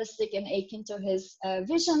pretty realistic and akin to his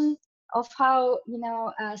vision of how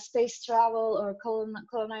space travel or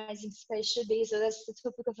colonizing space should be. So that's the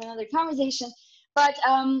topic of another conversation. But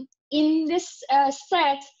in this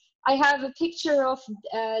set, I have a picture of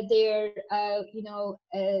their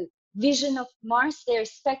vision of Mars, their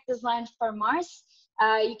spec design for Mars.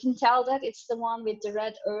 You can tell that it's the one with the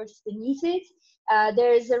red Earth beneath it.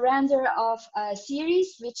 There is a render of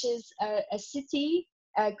Ceres, which is a city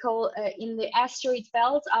called in the asteroid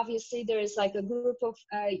belt. Obviously, there is like a group of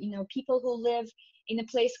people who live in a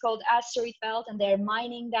place called asteroid belt, and they're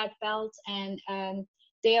mining that belt, and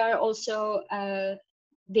they are also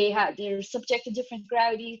they're subject to different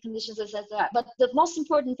gravity conditions, etc. But the most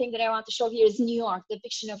important thing that I want to show here is New York, the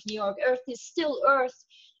depiction of New York. Earth is still Earth,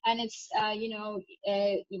 and it's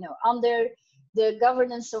under the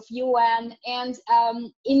governance of UN. And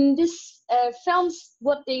in this films,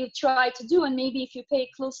 what they try to do, and maybe if you pay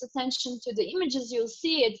close attention to the images, you'll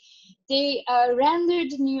see it, they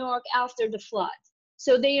rendered New York after the flood.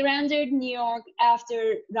 So they rendered New York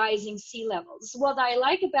after rising sea levels. What I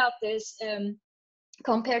like about this,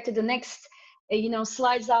 compared to the next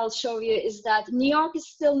slides I'll show you, is that New York is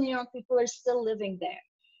still New York. People are still living there,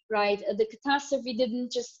 right? The catastrophe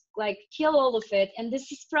didn't just like kill all of it. And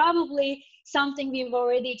this is probably something we've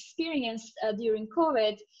already experienced during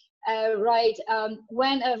COVID, right?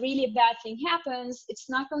 When a really bad thing happens, it's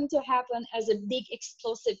not going to happen as a big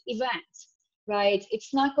explosive event, right?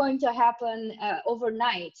 It's not going to happen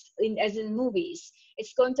overnight, as in movies.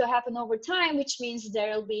 It's going to happen over time, which means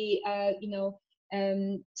there'll be,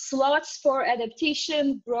 slots for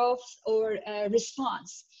adaptation, growth, or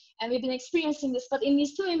response. And we've been experiencing this. But in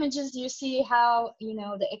these two images, you see how,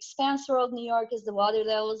 the Expanse world, New York, is the water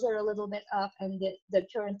levels are a little bit up, and the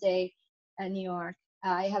current day New York,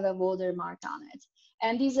 I have a watermark on it.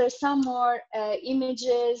 And these are some more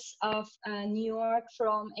images of New York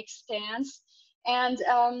from Expanse. And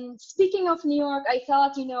speaking of New York, I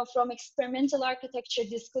thought, from experimental architecture,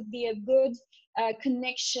 this could be a good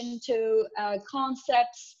connection to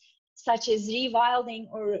concepts such as rewilding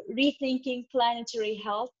or rethinking planetary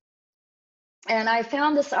health. And I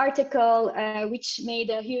found this article which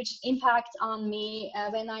made a huge impact on me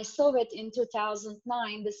when I saw it in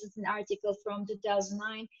 2009. This is an article from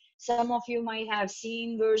 2009. Some of you might have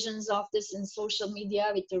seen versions of this in social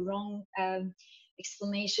media with the wrong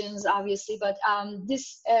explanations, obviously. But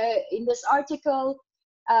in this article,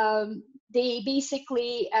 they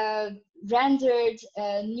basically rendered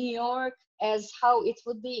New York as how it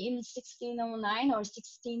would be in 1609 or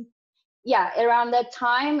around that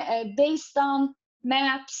time, based on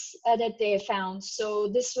maps that they found. So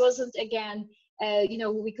this wasn't, again,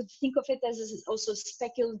 we could think of it as also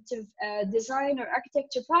speculative design or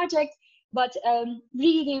architecture project, but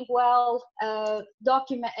really well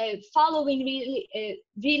following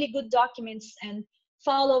really good documents and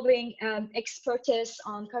following expertise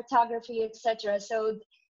on cartography, etc. So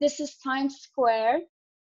this is Times Square,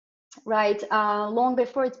 right? Long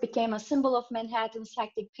before it became a symbol of Manhattan's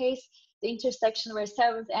hectic pace, the intersection where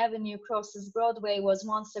 7th Avenue crosses Broadway was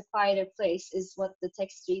once a quieter place, is what the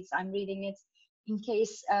text reads. I'm reading it in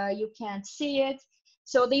case you can't see it.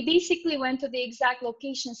 So they basically went to the exact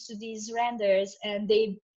locations to these renders, and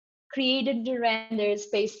they created the renders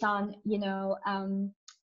based on,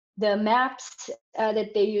 the maps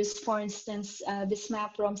that they used. For instance, this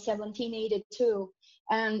map from 1782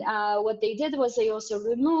 And what they did was they also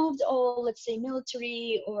removed all, let's say,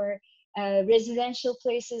 military or residential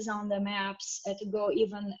places on the maps to go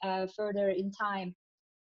even further in time.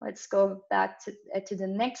 Let's go back to the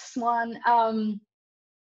next one.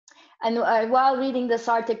 And while reading this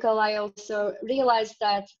article, I also realized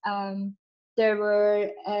that there were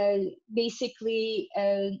basically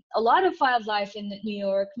a lot of wildlife in New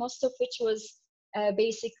York, most of which was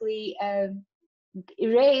basically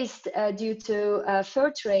erased due to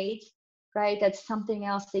fur trade, right? That's something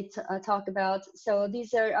else they talk about. So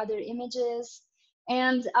these are other images.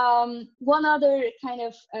 And one other kind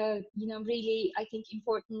of, really, I think,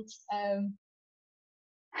 important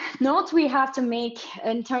note we have to make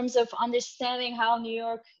in terms of understanding how New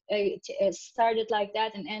York started like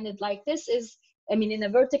that and ended like this is, I mean, in a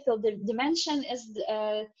vertical dimension is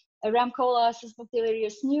Ram Koolhaas's book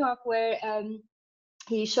Delirious New York, where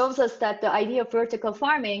he shows us that the idea of vertical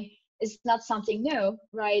farming is not something new,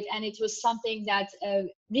 right? And it was something that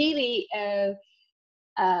really,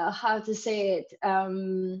 how to say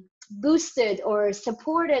it, boosted or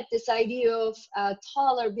supported this idea of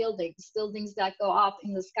taller buildings that go up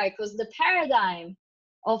in the sky, because the paradigm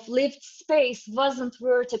of lived space wasn't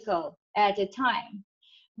vertical at the time.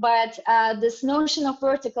 But this notion of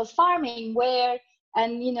vertical farming where,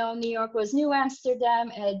 and New York was New Amsterdam,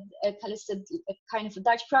 a kind of a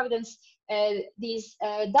Dutch Providence, these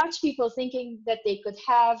Dutch people thinking that they could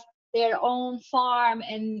have their own farm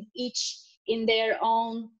and each in their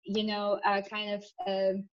own, kind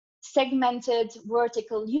of segmented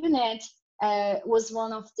vertical unit was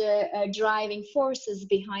one of the driving forces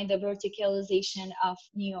behind the verticalization of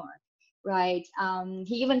New York, right?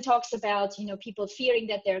 He even talks about, people fearing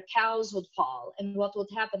that their cows would fall and what would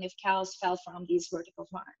happen if cows fell from these vertical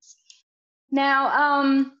farms. Now,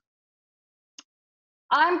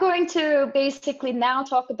 I'm going to basically now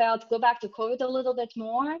go back to COVID a little bit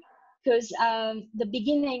more, because the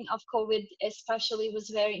beginning of COVID especially was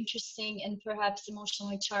very interesting and perhaps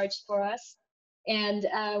emotionally charged for us. And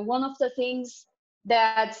one of the things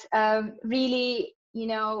that really,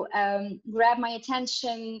 grabbed my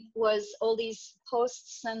attention was all these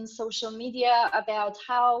posts on social media about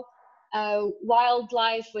how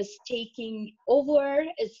wildlife was taking over,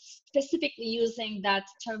 specifically using that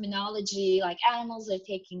terminology, like animals are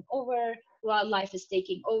taking over, wildlife is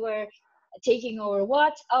taking over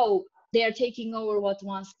what? Oh, they're taking over what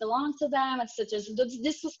once belonged to them, etc. So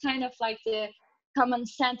this was kind of like the common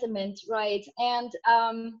sentiment, right? And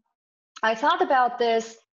I thought about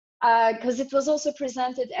this because it was also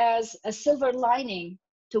presented as a silver lining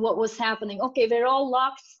to what was happening. Okay, we're all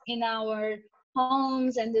locked in our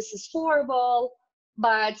homes and this is horrible,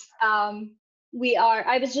 but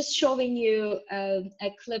I was just showing you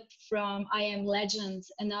a clip from I Am Legend,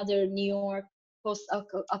 another New York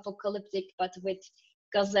post-apocalyptic, but with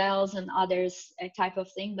gazelles and others type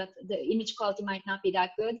of thing, but the image quality might not be that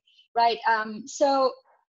good, right? And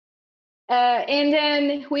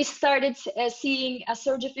then we started seeing a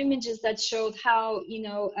surge of images that showed how,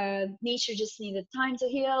 nature just needed time to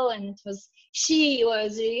heal, and she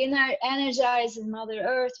was energized, and Mother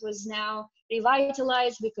Earth was now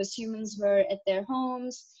revitalized because humans were at their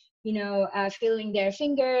homes, feeling their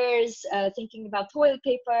fingers, thinking about toilet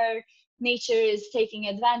paper. Nature is taking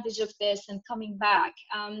advantage of this and coming back.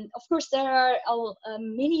 Of course, there are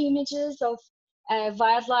many images of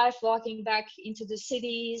wildlife walking back into the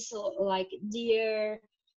cities, like deer,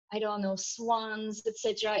 I don't know, swans,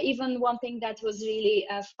 etc. Even one thing that was really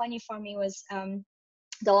funny for me was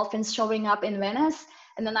dolphins showing up in Venice.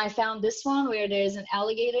 And then I found this one where there's an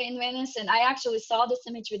alligator in Venice, and I actually saw this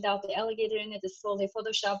image without the alligator in it. It's totally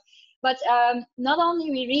Photoshop. But not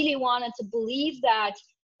only we really wanted to believe that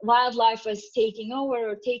wildlife was taking over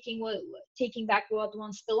or taking back what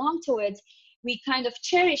once belonged to it, we kind of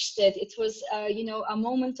cherished it. It was, a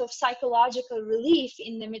moment of psychological relief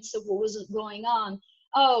in the midst of what was going on.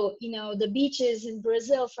 Oh, the beaches in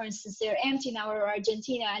Brazil, for instance, they're empty now, or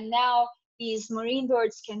Argentina, and now these marine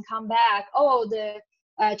birds can come back. Oh, the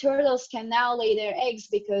turtles can now lay their eggs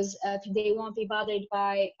because they won't be bothered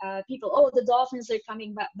by people. Oh, the dolphins are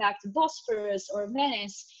coming back to Bosphorus or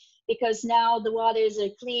Venice because now the waters are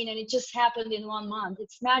clean, and it just happened in 1 month.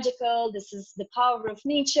 It's magical. This is the power of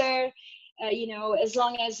nature. As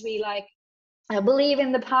long as we believe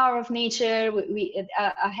in the power of nature,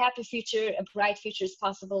 a happy future, a bright future is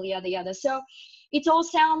possible, yada, yada. So it all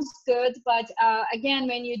sounds good, but again,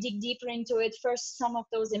 when you dig deeper into it, first, some of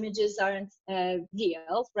those images aren't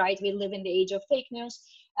real, right? We live in the age of fake news.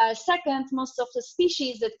 Second, most of the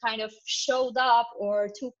species that kind of showed up or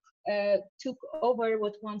took over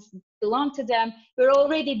what once belonged to them were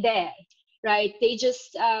already there. right? They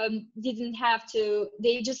just didn't have to,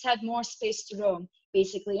 they just had more space to roam,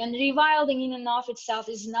 basically. And rewilding in and of itself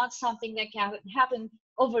is not something that can happen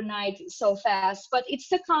overnight so fast, but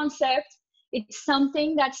it's a concept. It's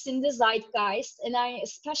something that's in the zeitgeist, and I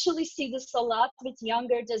especially see this a lot with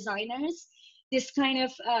younger designers, this kind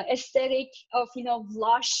of aesthetic of, you know,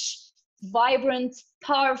 lush, vibrant,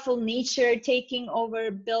 powerful nature taking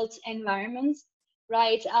over built environments,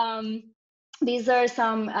 right? These are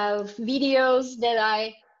some videos that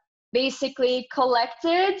I basically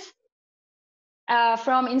collected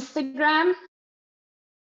from Instagram.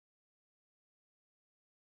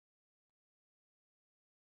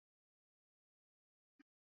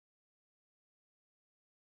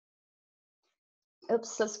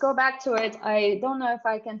 Oops, let's go back to it. I don't know if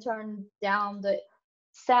I can turn down the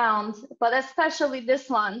sound, but especially this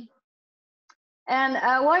one. And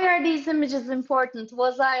why are these images important?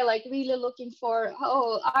 Was I like really looking for,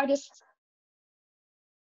 oh,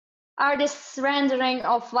 artist's rendering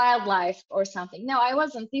of wildlife or something? No, I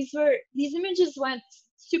wasn't. These images went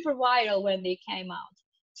super viral when they came out.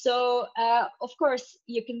 So of course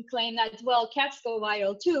you can claim that, well, cats go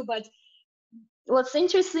viral too, but what's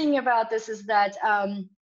interesting about this is that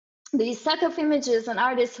these set of images and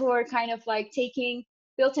artists who are kind of like taking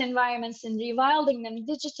built environments and rewilding them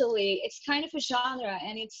digitally, it's kind of a genre,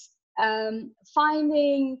 and it's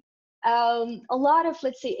finding a lot of,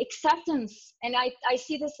 let's say, acceptance. And I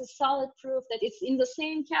see this as solid proof that it's in the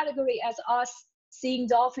same category as us seeing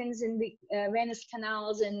dolphins in the Venice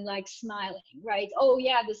canals and like smiling, right? Oh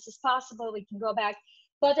yeah, this is possible, we can go back.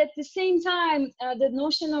 But at the same time, the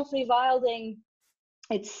notion of rewilding,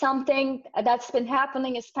 it's something that's been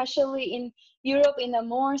happening, especially in Europe, in a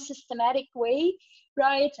more systematic way,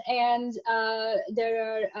 right? And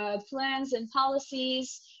there are plans and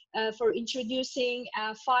policies for introducing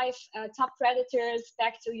 5 top predators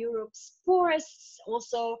back to Europe's forests.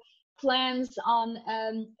 Also, plans on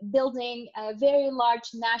building very large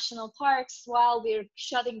national parks while we're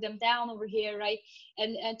shutting them down over here, right?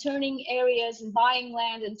 And turning areas and buying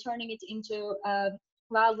land and turning it into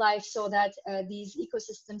wildlife so that these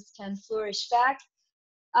ecosystems can flourish back.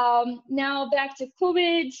 Now back to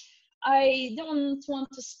COVID. I don't want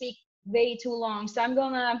to speak way too long, so I'm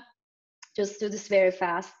gonna just do this very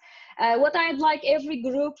fast. What I'd like every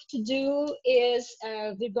group to do is,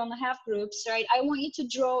 we're gonna have groups, right? I want you to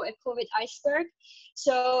draw a COVID iceberg.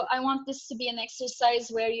 So I want this to be an exercise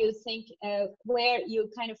where you think, where you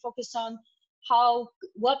kind of focus on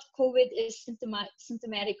what COVID is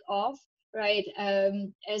symptomatic of, right?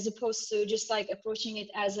 As opposed to just like approaching it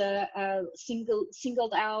as a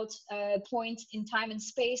singled out point in time and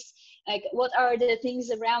space. Like, what are the things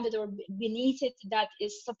around it or beneath it that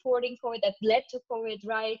is supporting COVID, that led to COVID,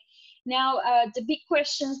 right? Now, the big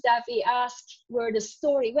questions that we asked were the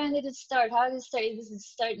story. When did it start? How did it start? Did it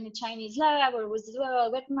start in a Chinese lab, or was it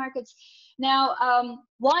wet markets? Now,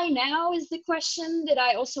 why now is the question that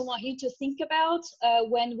I also want you to think about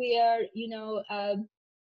when we are, you know,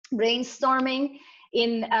 brainstorming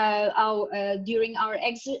in during our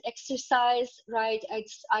exercise, right?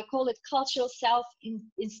 I call it cultural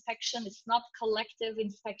self-inspection. It's not collective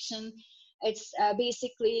inspection. It's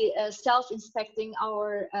basically self-inspecting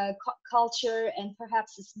our culture and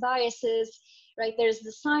perhaps its biases, right? There's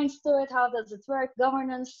the science to it. How does it work?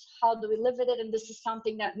 Governance. How do we live with it? And this is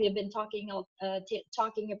something that we have been talking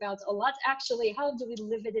about a lot, actually. How do we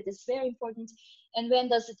live with it is very important. And when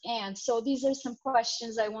does it end? So these are some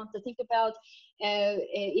questions I want to think about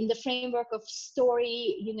in the framework of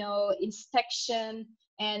story, you know, inspection,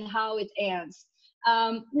 and how it ends.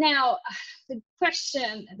 Now, the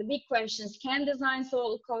big questions: can design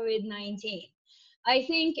solve COVID-19? I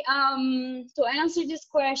think to answer this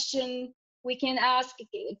question, we can ask,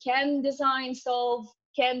 can design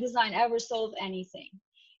ever solve anything?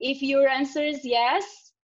 If your answer is yes,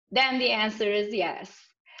 then the answer is yes.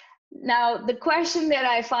 Now, the question that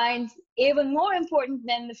I find even more important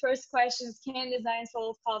than the first questions, can design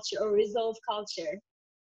solve culture or resolve culture?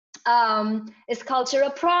 Is culture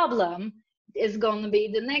a problem? Is going to be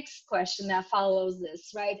the next question that follows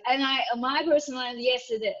this, right? And my personal answer, yes,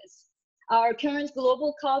 it is. Our current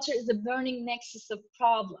global culture is a burning nexus of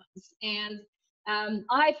problems. And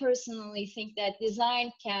I personally think that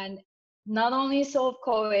design can not only solve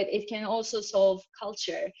COVID, it can also solve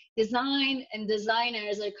culture. Design and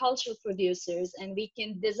designers are cultural producers, and we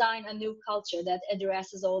can design a new culture that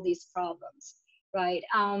addresses all these problems, right?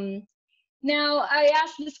 Now, I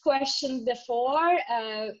asked this question before,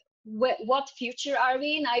 what future are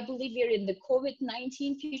we in? I believe we're in the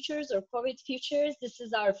COVID-19 futures or COVID futures. This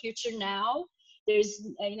is our future now. There's,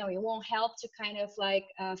 you know, it won't help to kind of like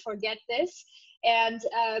forget this. And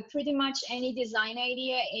pretty much any design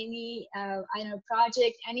idea, any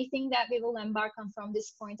project, anything that we will embark on from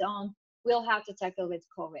this point on, we'll have to tackle with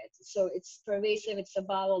COVID. So it's pervasive, it's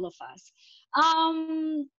about all of us.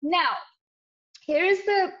 Now, here is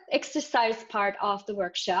the exercise part of the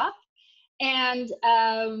workshop. And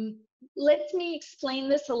let me explain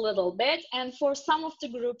this a little bit. And for some of the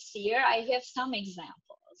groups here, I have some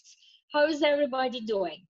examples. How is everybody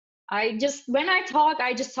doing? When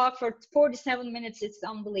I just talk for 47 minutes. It's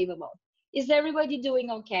unbelievable. Is everybody doing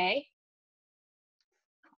okay?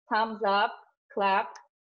 Thumbs up, clap.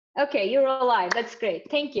 Okay, you're alive. That's great.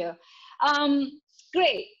 Thank you.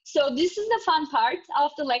 Great. So this is the fun part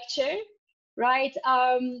of the lecture, right?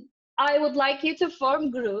 I would like you to form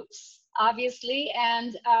groups, obviously,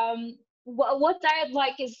 and what I'd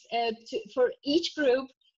like is for each group,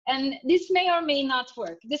 and this may or may not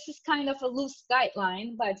work. This is kind of a loose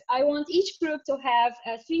guideline, but I want each group to have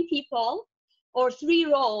 3 people or 3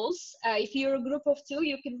 roles. If you're a group of 2,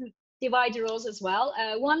 you can divide the roles as well.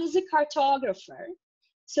 One is a cartographer.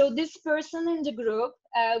 So this person in the group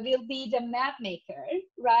will be the map maker,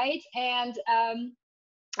 right? And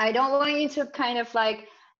I don't want you to kind of like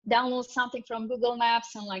download something from Google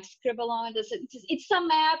Maps and like scribble on it. It's a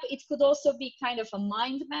map. It could also be kind of a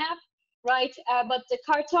mind map, right? But the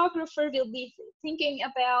cartographer will be thinking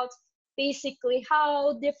about basically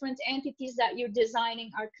how different entities that you're designing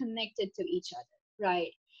are connected to each other,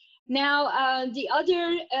 right? Now, the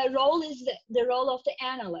other role is the role of the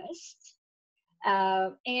analyst.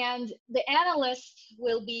 And the analyst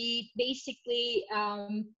will be basically,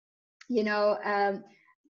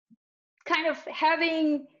 kind of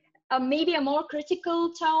having maybe a more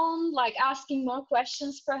critical tone, like asking more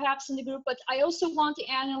questions perhaps in the group. But I also want the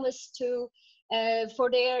analysts to, for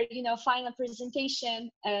their, final presentation,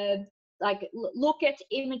 like look at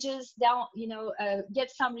images down, get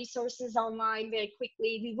some resources online very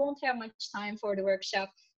quickly. We won't have much time for the workshop,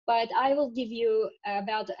 but I will give you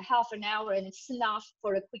about half an hour, and it's enough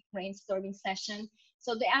for a quick brainstorming session.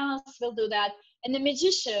 So the analyst will do that. And the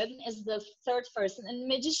magician is the third person. And the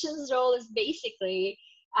magician's role is basically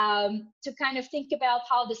to kind of think about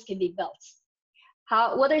how this can be built.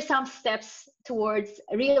 What are some steps towards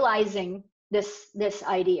realizing this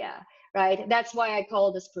idea, right? That's why I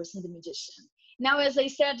call this person the magician. Now, as I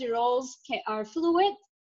said, the roles are fluid,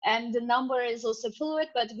 and the number is also fluid,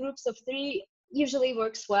 but groups of 3 usually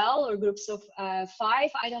works well, or groups of 5.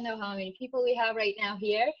 I don't know how many people we have right now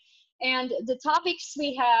here. And the topics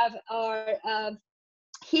we have are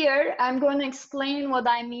here. I'm going to explain what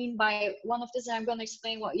I mean by one of these, and I'm going to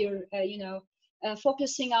explain what you're,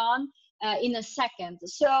 focusing on in a second.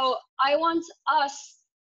 So I want us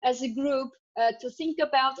as a group to think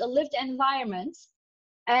about a lived environment.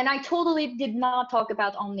 And I totally did not talk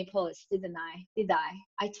about Omnipolis, didn't I? Did I?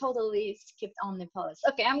 I totally skipped Omnipolis.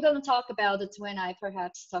 Okay, I'm going to talk about it when I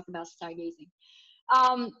perhaps talk about stargazing.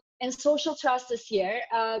 And social trust is here.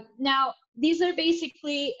 Now, these are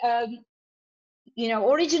basically,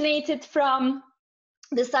 originated from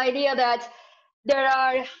this idea that there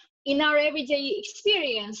are, in our everyday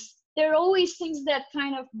experience, there are always things that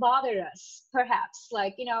kind of bother us, perhaps.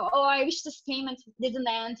 Like, oh, I wish this payment didn't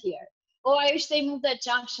end here. Oh, I wish they moved that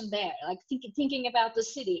junction there. Like thinking about the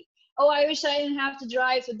city. Oh, I wish I didn't have to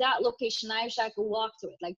drive to that location. I wish I could walk to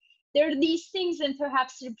it. Like, there are these things and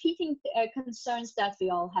perhaps repeating concerns that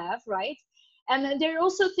we all have, right? And there are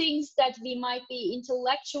also things that we might be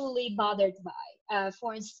intellectually bothered by.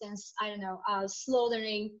 For instance, I don't know,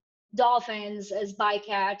 slaughtering dolphins as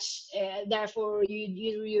bycatch. Therefore,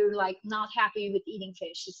 you're like not happy with eating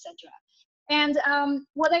fish, etc. And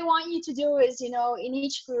what I want you to do is, in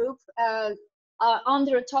each group,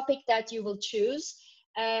 under a topic that you will choose,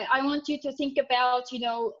 I want you to think about,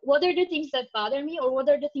 what are the things that bother me, or what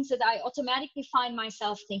are the things that I automatically find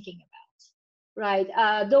myself thinking about,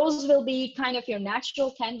 right? Those will be kind of your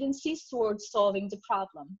natural tendencies towards solving the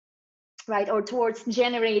problem, right? Or towards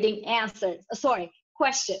generating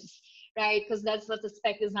questions, right? Because that's what the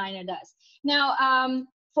spec designer does. Now,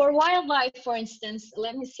 for wildlife, for instance,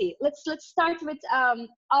 let me see. Let's start with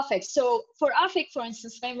affect. So for affect, for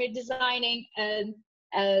instance, when we're designing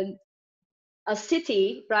a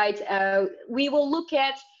city, right, we will look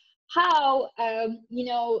at how,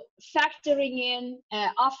 factoring in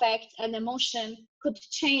affect and emotion could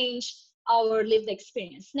change our lived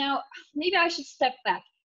experience. Now, maybe I should step back.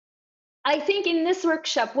 I think in this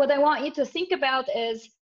workshop, what I want you to think about is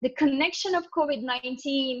the connection of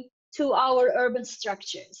COVID-19 to our urban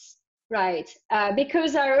structures, right?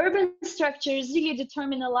 Because our urban structures really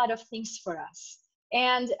determine a lot of things for us.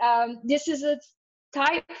 And this is a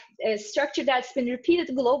structure that's been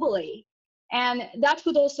repeated globally. And that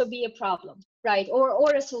could also be a problem, right?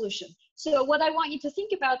 Or a solution. So what I want you to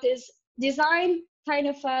think about is design kind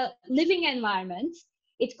of a living environment.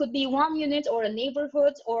 It could be one unit or a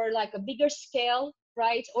neighborhood or like a bigger scale,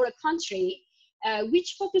 right? Or a country,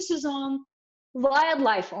 which focuses on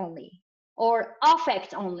wildlife only or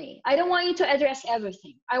affect only. I don't want you to address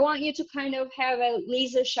everything. I want you to kind of have a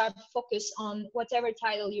laser sharp focus on whatever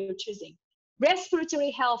title you're choosing.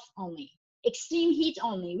 Respiratory health only, extreme heat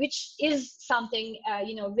only, which is something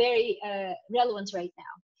very relevant right now.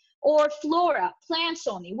 Or flora, plants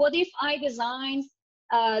only. What if I designed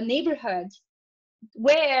a neighborhood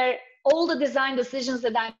where all the design decisions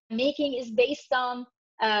that I'm making is based on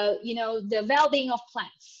the well-being of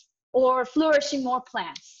plants or flourishing more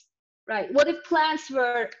plants, right? What if plants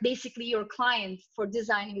were basically your client for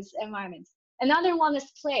designing this environment? Another one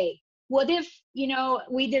is play. What if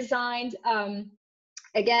we designed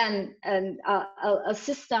again a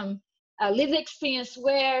system, a lived experience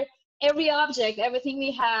where every object, everything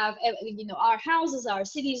we have, our houses, our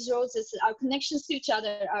cities, roads, our connections to each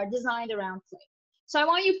other are designed around play. So I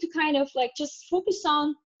want you to kind of like just focus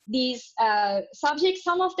on these subjects.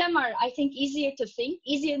 Some of them are, I think, easier to think,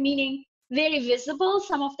 easier meaning very visible.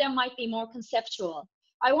 Some of them might be more conceptual.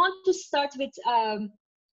 I want to start with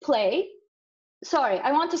play. Sorry,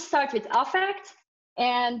 I want to start with affect.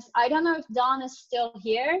 And I don't know if Dawn is still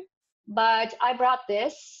here, but I brought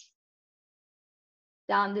this.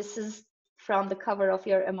 Dawn, this is from the cover of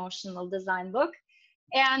your emotional design book.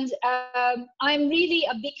 And I'm really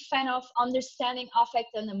a big fan of understanding affect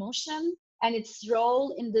and emotion and its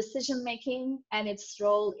role in decision making and its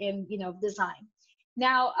role in design.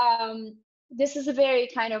 Now, this is a very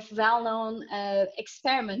kind of well-known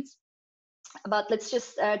experiment, but let's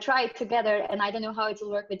just try it together. And I don't know how it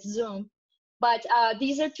will work with Zoom, but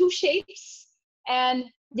these are two shapes and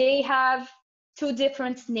they have two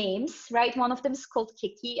different names, right? One of them is called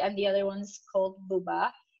Kiki and the other one is called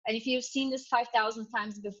Buba. And if you've seen this 5,000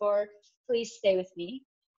 times before, please stay with me.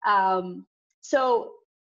 So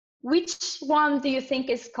which one do you think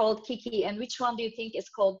is called Kiki and which one do you think is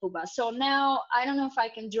called Buba? So now, I don't know if I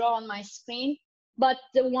can draw on my screen, but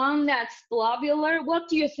the one that's globular, what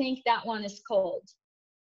do you think that one is called?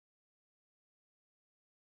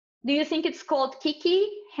 Do you think it's called Kiki?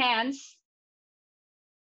 Hands.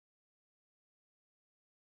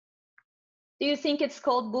 Do you think it's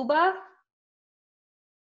called Buba?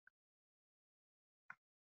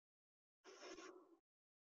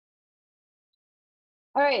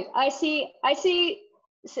 All right, I see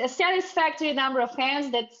a satisfactory number of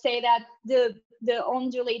hands that say that the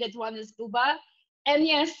undulated one is Buba. And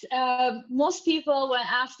yes, most people when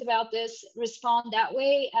asked about this respond that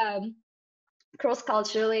way,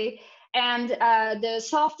 cross-culturally. And the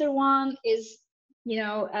softer one is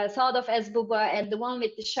thought of as Buba, and the one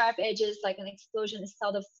with the sharp edges like an explosion is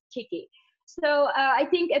thought of Kiki. So I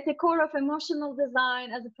think at the core of emotional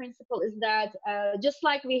design as a principle is that just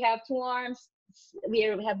like we have two arms, we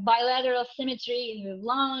have bilateral symmetry and we have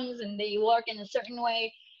lungs and they work in a certain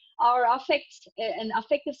way, our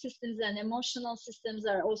affective systems and emotional systems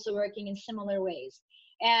are also working in similar ways.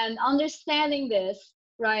 And understanding this,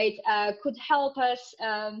 right, could help us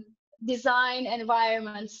design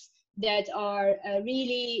environments that are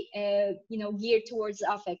really geared towards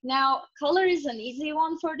affect. Now, color is an easy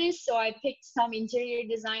one for this, so I picked some interior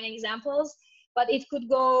design examples, but it could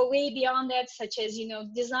go way beyond that, such as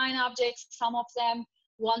design objects. Some of them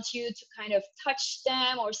want you to kind of touch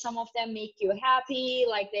them, or some of them make you happy,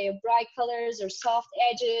 like they have bright colors or soft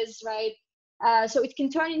edges, right? So it can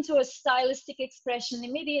turn into a stylistic expression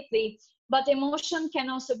immediately, but emotion can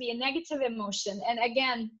also be a negative emotion. And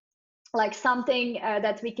again, like something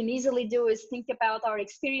that we can easily do is think about our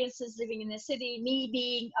experiences living in a city, me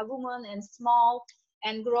being a woman and small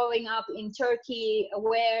and growing up in Turkey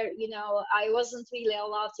where, I wasn't really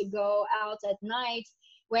allowed to go out at night.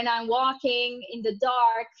 When I'm walking in the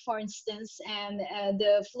dark, for instance, and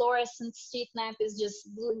the fluorescent street lamp is just,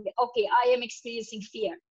 okay, I am experiencing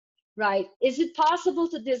fear, right? Is it possible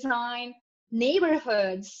to design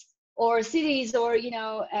neighborhoods or cities or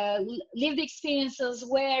lived experiences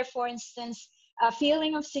where, for instance, a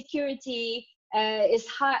feeling of security is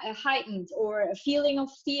heightened, or a feeling of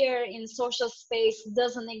fear in social space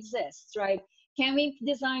doesn't exist, right? Can we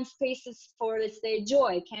design spaces for, let's say,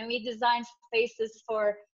 joy? Can we design spaces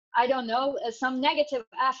for, I don't know, some negative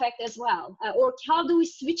affect as well? Or how do we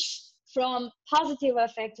switch from positive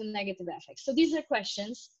affect to negative affect? So these are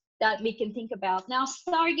questions that we can think about. Now,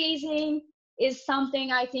 stargazing is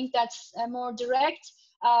something I think that's more direct.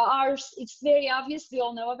 It's very obvious, we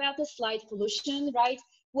all know about this, light pollution, right?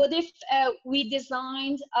 What if we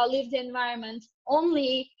designed a lived environment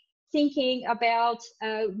only thinking about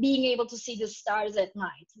being able to see the stars at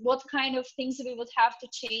night? What kind of things we would have to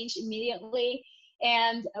change immediately?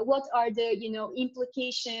 And what are the, you know,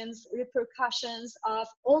 implications, repercussions of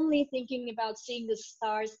only thinking about seeing the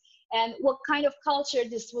stars, and what kind of culture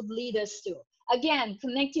this would lead us to? Again,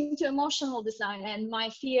 connecting to emotional design and my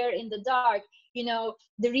fear in the dark, you know,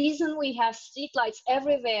 the reason we have streetlights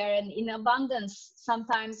everywhere and in abundance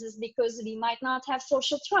sometimes is because we might not have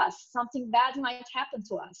social trust. Something bad might happen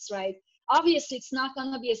to us, right? Obviously, it's not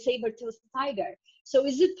going to be a saber-toothed tiger. So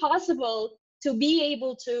is it possible to be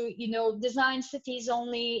able to, you know, design cities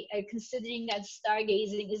only considering that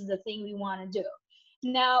stargazing is the thing we want to do?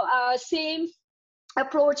 Now, same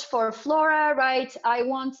approach for flora, right? I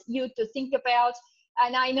want you to think about,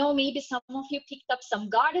 and I know maybe some of you picked up some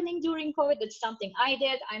gardening during COVID. That's something I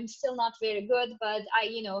did. I'm still not very good, but I,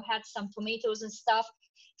 you know, had some tomatoes and stuff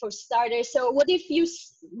for starters. So what if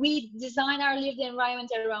we design our lived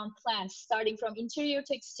environment around plants, starting from interior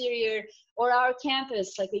to exterior, or our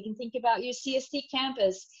campus? Like we can think about your CST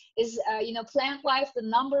campus. Is you know, plant life the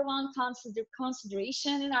 #1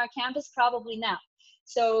 consideration in our campus? Probably not.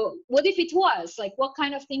 So what if it was? Like, what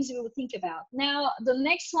kind of things we would think about? Now, the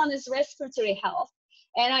next one is respiratory health.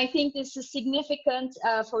 And I think this is significant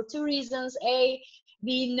for 2 reasons. A,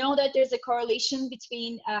 we know that there's a correlation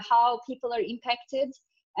between how people are impacted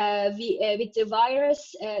with the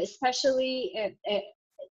virus, especially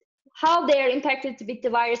how they're impacted with the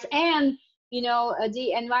virus, and you know,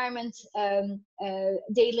 the environment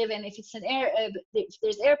they live in. If it's an if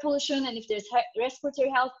there's air pollution, and if there's respiratory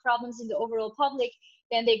health problems in the overall public,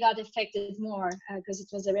 then they got affected more because it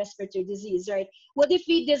was a respiratory disease, right? What if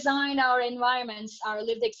we design our environments, our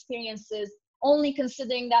lived experiences, only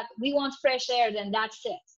considering that we want fresh air, then that's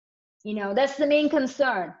it? You know, that's the main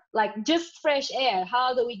concern, like just fresh air.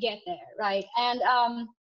 How do we get there, right? And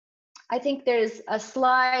I think there's a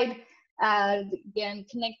slide, again,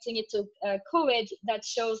 connecting it to COVID, that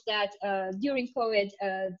shows that during COVID,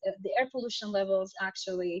 the air pollution levels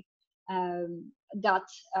actually got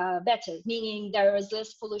better, meaning there was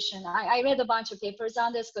less pollution. I read a bunch of papers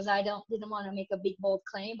on this because I didn't want to make a big bold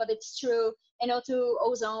claim, but it's true. NO2,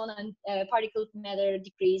 ozone, and particulate matter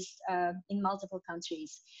decreased in multiple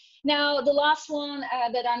countries. Now, the last one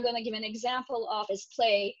that I'm going to give an example of is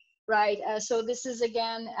play, right? So this is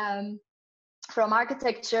again from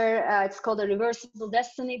architecture. It's called a reversible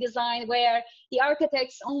destiny design, where the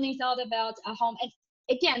architects only thought about a home. And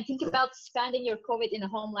again, think about spending your COVID in a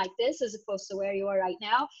home like this as opposed to where you are right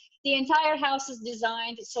now. The entire house is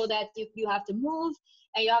designed so that you have to move,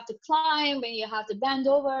 and you have to climb, and you have to bend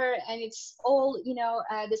over, and it's all, you know,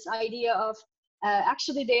 this idea of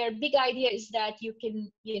actually their big idea is that you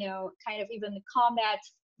can, you know, kind of even combat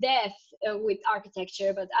death with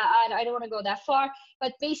architecture, but I don't want to go that far.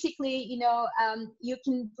 But basically, you know, you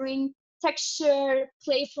can bring texture,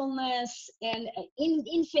 playfulness, and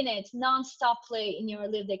infinite non-stop play in your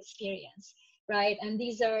lived experience, right? And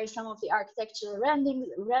these are some of the architectural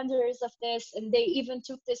renders of this, and they even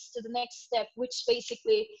took this to the next step, which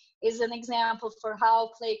basically is an example for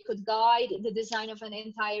how play could guide the design of an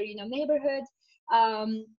entire, you know, neighborhood.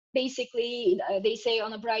 Basically, they say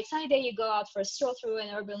on a bright sunny day, you go out for a stroll through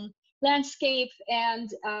an urban landscape,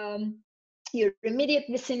 and your immediate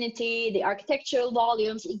vicinity, the architectural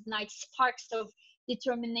volumes ignite sparks of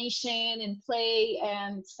determination and play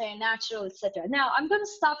and say natural, etc. Now, I'm going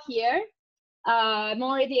to stop here. I'm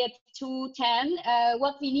already at 2:10.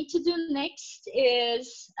 What we need to do next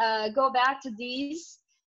is go back to these.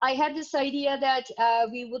 I had this idea that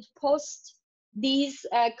we would post these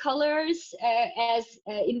colors as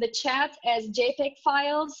in the chat as JPEG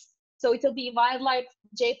files. So it'll be wildlife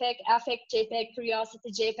JPEG, affect JPEG,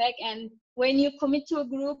 curiosity JPEG, and when you commit to a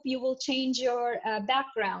group, you will change your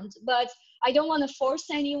background. But I don't want to force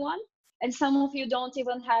anyone, and some of you don't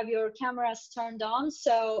even have your cameras turned on,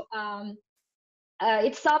 so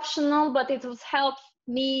it's optional, but it will help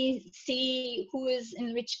me see who is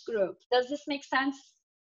in which group. Does this make sense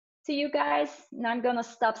to you guys? And I'm gonna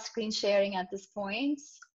stop screen sharing at this point.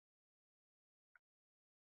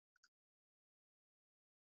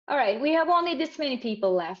 All right, we have only this many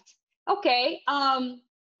people left. Okay,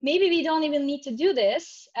 maybe we don't even need to do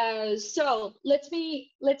this. So let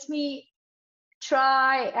me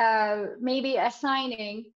try maybe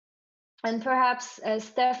assigning, and perhaps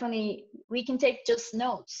Stephanie, we can take just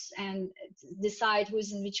notes and decide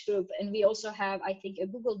who's in which group. And we also have, I think, a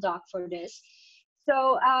Google Doc for this.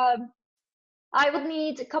 So I would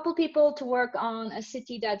need a couple people to work on a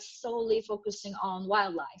city that's solely focusing on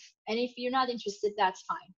wildlife. And if you're not interested, that's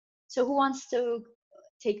fine. So who wants to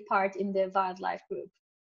take part in the wildlife group?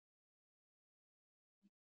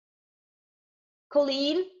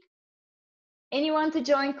 Colleen? Anyone to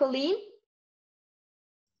join Colleen?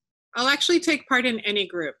 I'll actually take part in any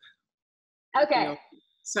group. Okay.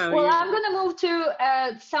 So well, I'm going to move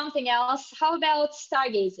to something else. How about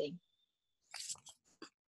stargazing?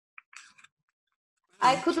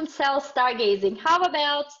 I couldn't sell stargazing. How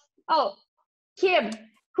about, oh, Kim?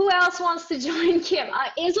 Who else wants to join Kim?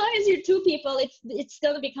 As long as you're two people, it's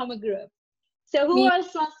going to become a group. So who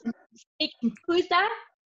else wants to speak? Who is that?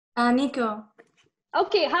 Nico.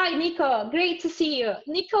 Okay, hi, Nico. Great to see you.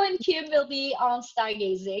 Nico and Kim will be on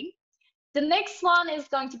stargazing. The next one is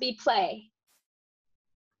going to be play.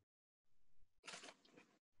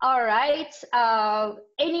 All right.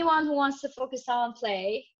 Anyone who wants to focus on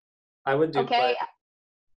play? I would do play.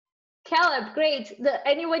 Caleb, great.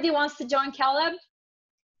 Anybody wants to join Caleb?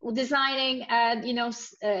 Designing, a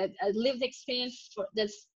lived experience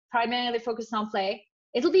that's primarily focused on play.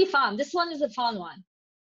 It'll be fun. This one is a fun one.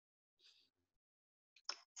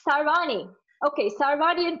 Sarvani. Okay,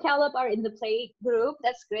 Sarvani and Caleb are in the play group.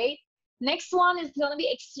 That's great. Next one is going to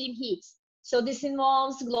be extreme heat. So this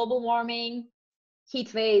involves global warming,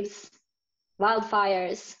 heat waves,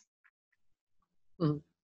 wildfires. Mm-hmm.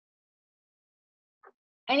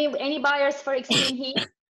 Any buyers for extreme heat?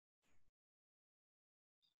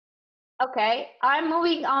 Okay, I'm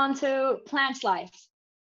moving on to plant life.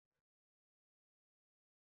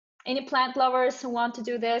 Any plant lovers who want to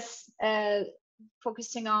do this,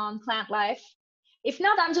 focusing on plant life? If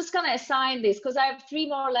not, I'm just gonna assign this because I have 3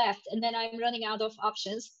 more left and then I'm running out of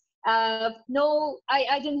options. No,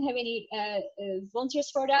 I didn't have any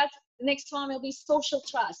volunteers for that. The next one will be social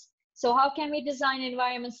trust. So how can we design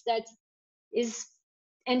environments that is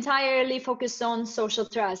entirely focused on social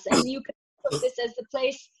trust? And you can put this as the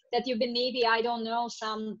place that you've been, maybe, I don't know,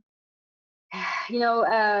 some,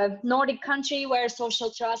 Nordic country where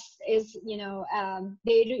social trust is,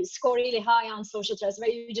 they score really high on social trust, where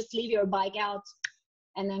you just leave your bike out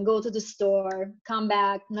and then go to the store, come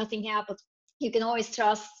back, nothing happened. You can always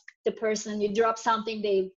trust the person. You drop something,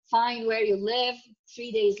 they find where you live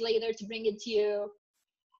 3 days later to bring it to you.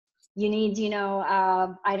 You need,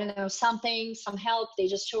 I don't know, some help, they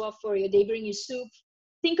just show up for you, they bring you soup.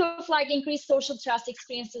 Think of like increased social trust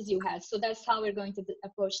experiences you had. So that's how we're going to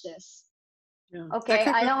approach this. Yeah. Okay,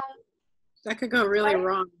 that could go really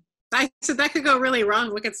wrong. I said that could go really wrong.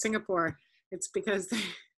 Look at Singapore. It's because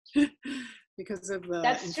because of the.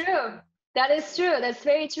 That's true. That is true. That's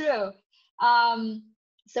very true.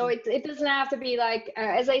 So it doesn't have to be like,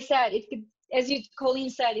 as I said, it could, as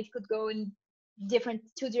Colleen said, it could go in different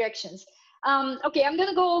 2 directions. Okay, I'm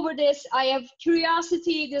gonna go over this. I have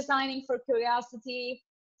curiosity, designing for curiosity,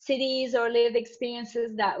 cities or lived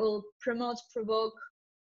experiences that will provoke.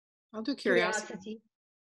 I'll do curiosity.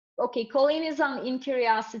 Okay, Colleen is in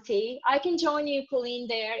curiosity. I can join you, Colleen,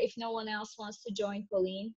 there if no one else wants to join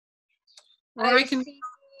Colleen. Or I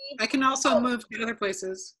can also move to other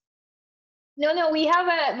places. No, we have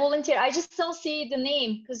a volunteer. I just don't see the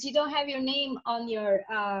name because you don't have your name on your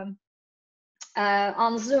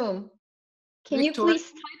on Zoom. Can you please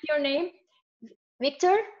type your name?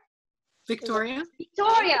 Victor? Victoria?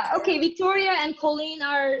 Victoria. Okay, Victoria and Colleen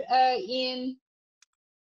are in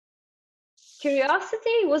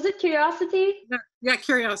curiosity. Was it curiosity? Yeah,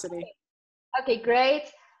 curiosity. Okay, great.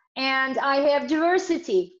 And I have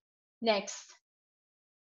diversity next.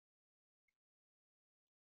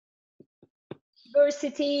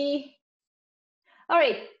 Diversity. All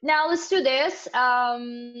right, now let's do this.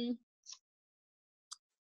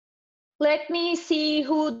 Let me see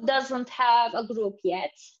who doesn't have a group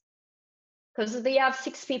yet, because we have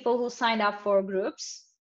 6 people who signed up for groups.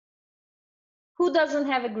 Who doesn't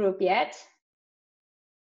have a group yet?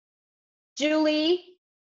 Julie,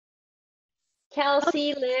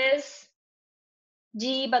 Kelsey, Liz,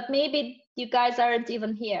 G, but maybe you guys aren't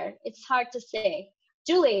even here. It's hard to say.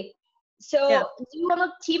 Julie, so yeah. Do you want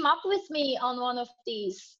to team up with me on one of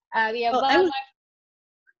these? We have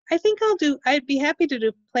I think I'd be happy to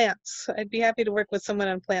do plants. I'd be happy to work with someone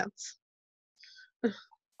on plants.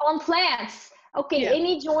 On plants. Okay, Yeah.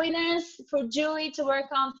 Any joiners for Julie to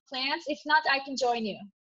work on plants? If not, I can join you.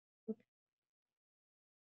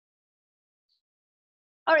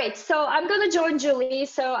 All right, so I'm going to join Julie.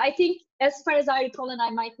 So I think, as far as I recall, and I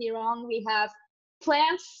might be wrong, we have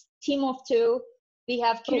plants, team of 2. We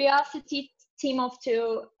have curiosity, team of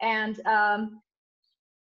 2. And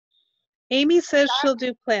Amy says she'll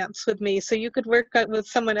do plants with me, so you could work with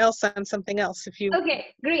someone else on something else if you. Okay,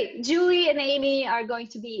 great. Julie and Amy are going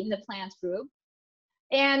to be in the plant group.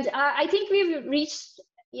 And I think we've reached,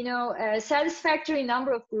 a satisfactory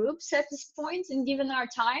number of groups at this point, and given our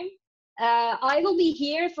time. I will be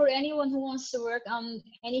here for anyone who wants to work on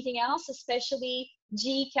anything else, especially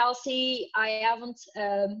G, Kelsey, I haven't,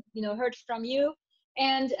 heard from you.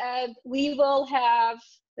 And we will have,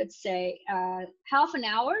 let's say, half an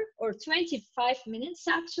hour or 25 minutes,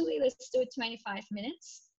 actually. Let's do 25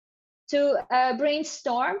 minutes to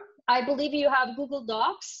brainstorm. I believe you have Google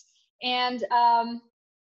Docs, and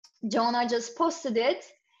Jonah just posted it.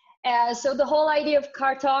 So the whole idea of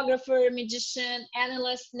cartographer, magician,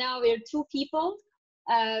 analyst, now we're 2 people.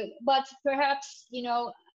 But perhaps,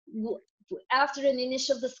 after an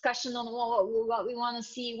initial discussion on what we want to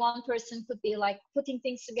see, one person could be like putting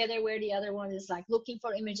things together where the other one is like looking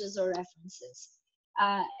for images or references.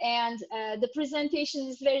 And the presentation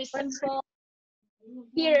is very simple.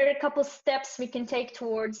 Here are a couple steps we can take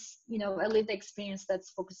towards, a lived experience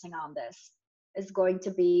that's focusing on this. Is going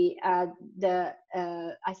to be I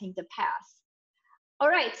think the path. All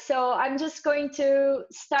right, so I'm just going to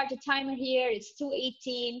start the timer here. It's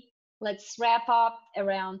 2:18. Let's wrap up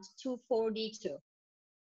around 2:42.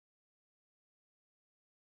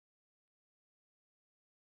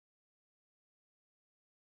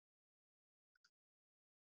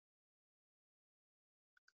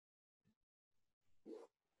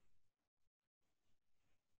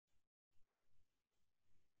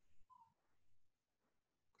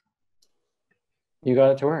 You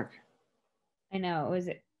got it to work. I know,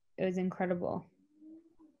 it was incredible.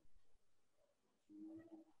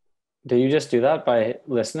 Did you just do that by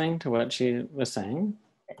listening to what she was saying?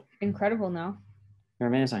 Incredible, no? You're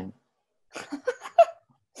amazing.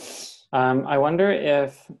 I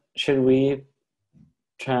wonder should we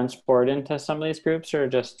transport into some of these groups or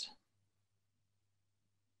just...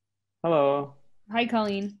 Hello. Hi,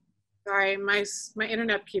 Colleen. Sorry, my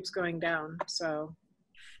internet keeps going down, so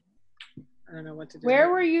I don't know what to do. Where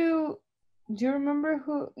were you? Do you remember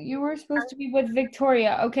who you were supposed to be with?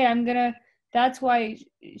 Victoria. Okay, that's why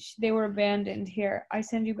they were abandoned. Here, I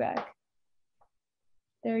send you back.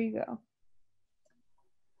 There you go.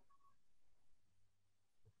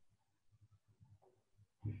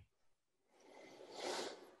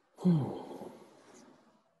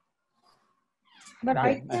 But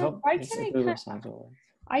Okay,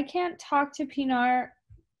 I can't talk to Pinar.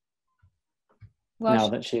 Well, now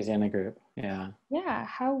that she's in a group, yeah. Yeah,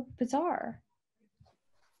 how bizarre.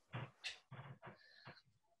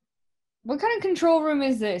 What kind of control room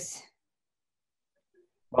is this?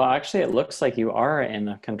 Well, actually, it looks like you are in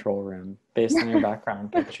a control room based on your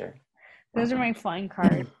background picture. Those are my flying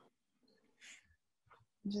cards.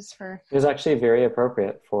 Just for... It was actually very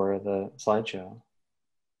appropriate for the slideshow.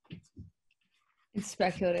 It's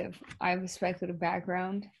speculative. I have a speculative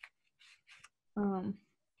background. Oh my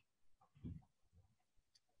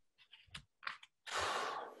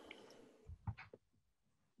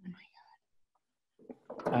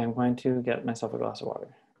God. I'm going to get myself a glass of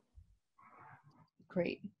water.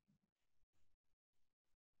 Great.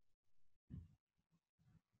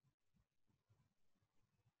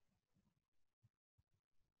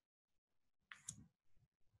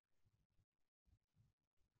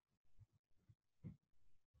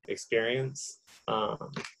 Experience.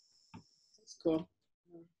 That's cool.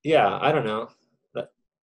 Yeah, I don't know.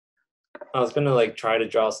 I was gonna try to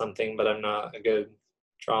draw something, but I'm not a good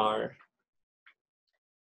drawer.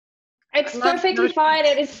 It's perfectly fine.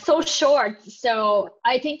 It is so short, so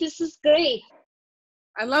I think this is great.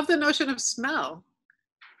 I love the notion of smell.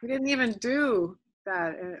 We didn't even do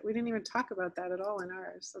that. We didn't even talk about that at all in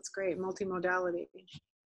ours. That's great. Multimodality.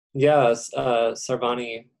 Yeah,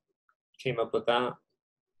 Sarvani came up with that.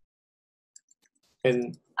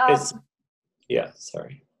 And it's, yeah,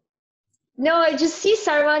 sorry. No, I just see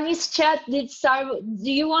Sarvani's chat. Do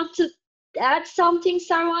you want to add something,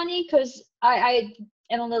 Sarvani? Because I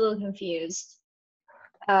am a little confused.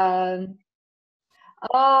 Oh,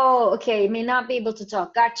 okay. May not be able to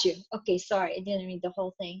talk. Got you. Okay, sorry. I didn't read the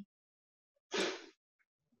whole thing.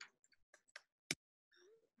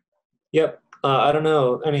 Yep. I don't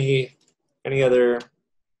know. Any other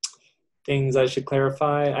things I should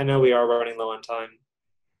clarify? I know we are running low on time.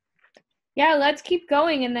 Yeah, let's keep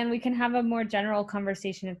going and then we can have a more general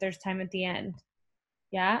conversation if there's time at the end.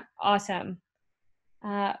 Yeah, awesome.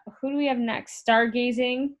 Who do we have next?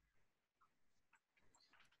 Stargazing.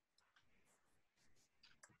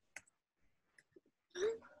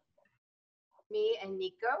 Me and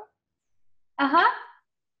Nico. Uh-huh.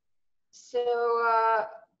 So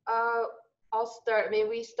I'll start. I mean,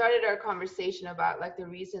 we started our conversation about the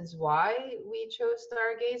reasons why we chose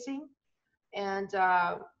stargazing, and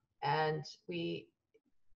we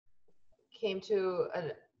came to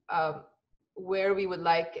where we would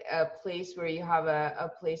like a place where you have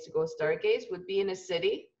a place to go stargaze would be in a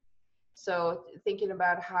city. So thinking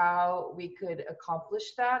about how we could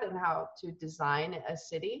accomplish that and how to design a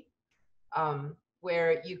city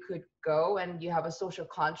where you could go and you have a social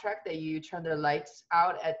contract that you turn the lights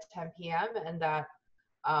out at 10 p.m. and that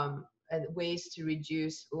and ways to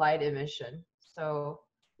reduce light emission. So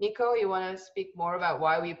Nico, you want to speak more about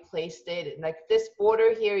why we placed it? Like this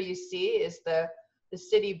border here you see is the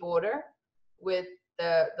city border, with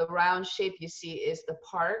the round shape you see is the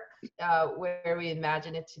park where we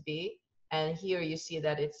imagine it to be. And here you see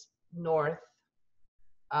that it's north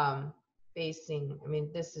facing, I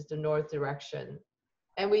mean, this is the north direction.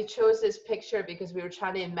 And we chose this picture because we were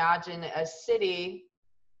trying to imagine a city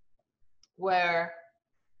where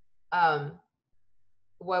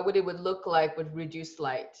what would it would look like with reduced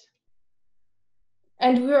light.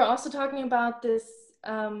 And we were also talking about this,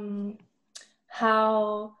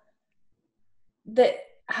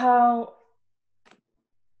 how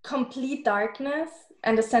complete darkness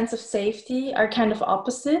and a sense of safety are kind of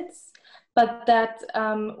opposites, but that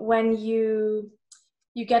when you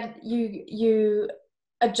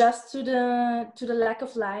adjust to the lack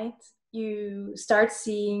of light, you start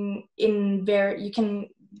seeing in very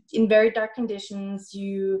dark conditions,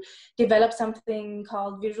 you develop something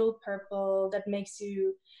called visual purple that makes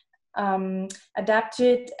you adapt to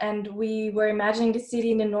it. And we were imagining the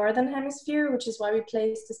city in the northern hemisphere, which is why we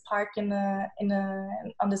placed this park on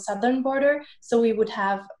the southern border. So we would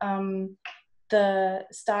have the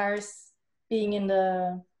stars being in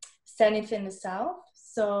the zenith in the south.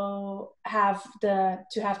 So have the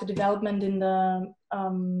development in the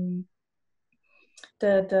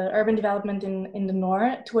urban development in the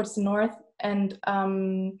north, towards the north. And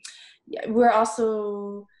we're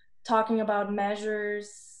also talking about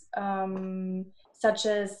measures such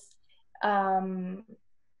as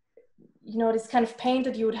this kind of paint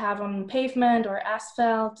that you would have on pavement or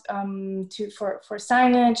asphalt for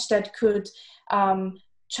signage that could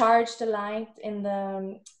charge the light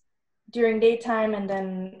during daytime and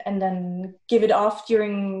then give it off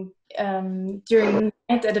during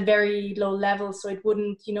night at a very low level, so it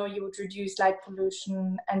wouldn't, you would reduce light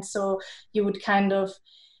pollution, and so you would kind of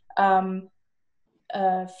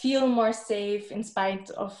feel more safe in spite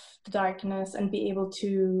of the darkness and be able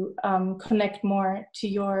to connect more to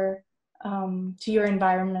your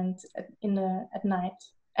environment at night.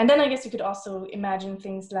 And then I guess you could also imagine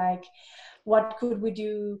things like, what could we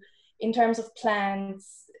do in terms of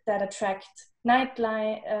plants that attract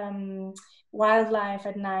wildlife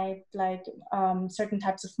at night, like certain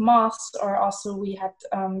types of moths, or also the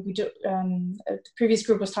previous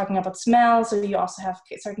group was talking about smell, so you also have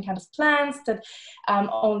certain kind of plants that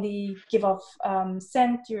only give off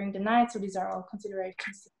scent during the night. So these are all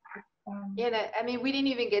considerations. Yeah, I mean, we didn't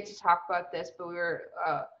even get to talk about this, but we were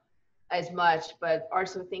but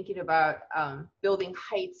also thinking about building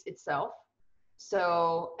heights itself.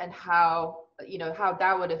 So, and how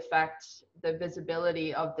that would affect the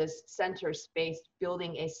visibility of this center space,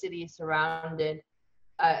 building a city surrounded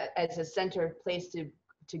as a center place to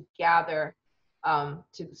gather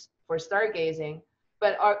for stargazing.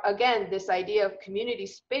 But again, this idea of community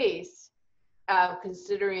space,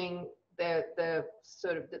 considering the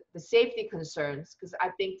sort of the safety concerns, because I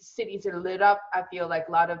think the cities are lit up. I feel like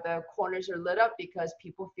a lot of the corners are lit up because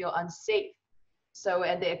people feel unsafe. So,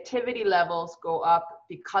 and the activity levels go up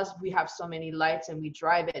because we have so many lights and we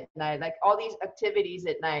drive at night, like all these activities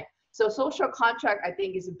at night. So social contract, I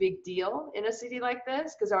think, is a big deal in a city like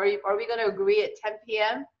this, because are we going to agree at 10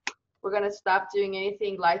 p.m. we're going to stop doing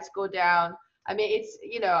anything, lights go down? I mean, it's,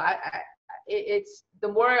 it's the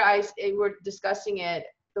more we're discussing it,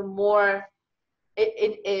 the more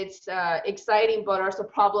it's exciting, but also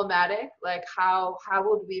problematic. Like how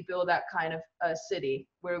would we build that kind of a city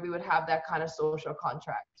where we would have that kind of social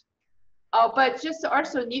contract? Oh, but just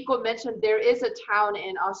also Nico mentioned there is a town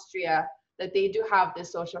in Austria that they do have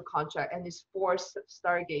this social contract and it's forced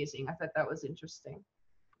stargazing. I thought that was interesting.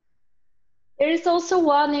 There is also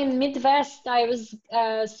one in Midwest. I was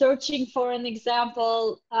searching for an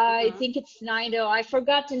example. I think it's Nido. I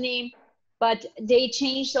forgot the name. But they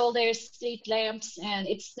changed all their street lamps, and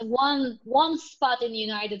it's the one spot in the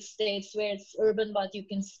United States where it's urban, but you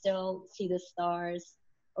can still see the stars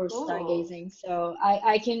or stargazing. So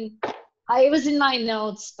it was in my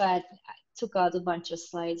notes, but I took out a bunch of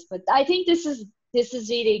slides. But I think this is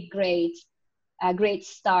really great, a great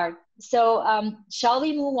start. So shall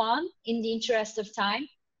we move on in the interest of time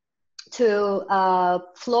to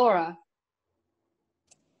Flora?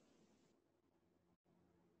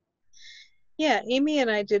 Yeah, Amy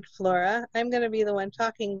and I did Flora. I'm going to be the one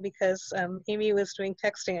talking because Amy was doing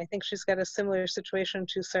texting. I think she's got a similar situation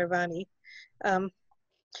to Sarvani.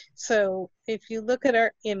 So if you look at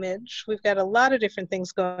our image, we've got a lot of different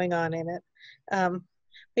things going on in it.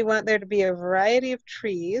 We want there to be a variety of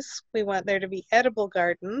trees. We want there to be edible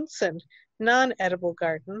gardens and non-edible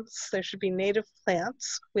gardens. There should be native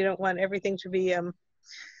plants. We don't want everything to be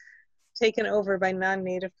taken over by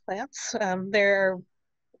non-native plants. There are,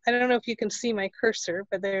 I don't know if you can see my cursor,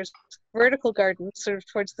 but there's vertical gardens sort of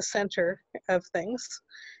towards the center of things.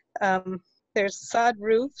 There's sod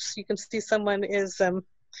roofs. You can see someone is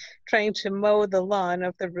trying to mow the lawn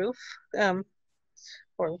of the roof.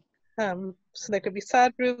 So there could be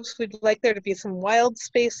sod roofs. We'd like there to be some wild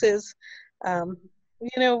spaces. You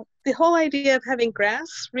know, the whole idea of having grass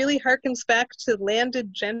really harkens back to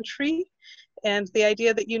landed gentry and the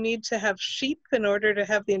idea that you need to have sheep in order to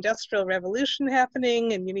have the Industrial Revolution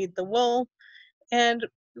happening, and you need the wool. And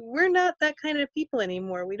we're not that kind of people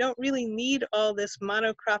anymore. We don't really need all this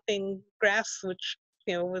monocropping grass, which,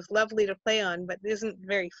 you know, was lovely to play on, but isn't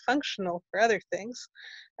very functional for other things.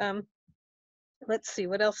 Let's see,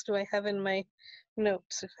 what else do I have in my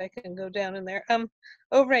notes, if I can go down in there.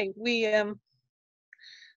 Oh, right, we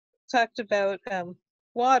talked about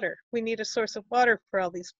water. We need a source of water for all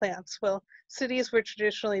these plants. Well, cities were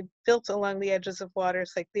traditionally built along the edges of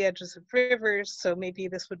waters, like the edges of rivers, so maybe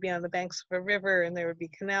this would be on the banks of a river and there would be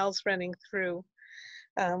canals running through.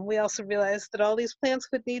 We also realized that all these plants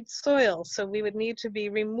would need soil, so we would need to be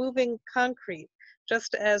removing concrete,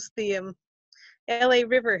 just as the LA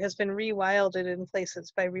River has been rewilded in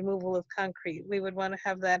places by removal of concrete. We would want to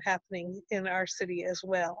have that happening in our city as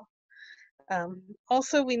well.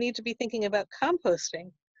 Also, we need to be thinking about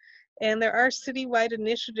composting. And there are citywide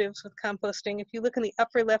initiatives with composting. If you look in the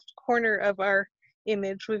upper left corner of our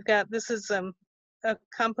image, we've got, this is a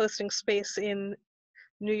composting space in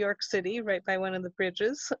New York City, right by one of the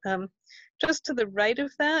bridges. Just to the right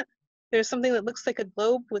of that, there's something that looks like a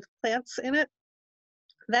globe with plants in it.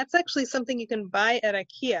 That's actually something you can buy at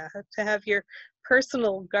IKEA to have your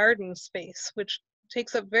personal garden space, which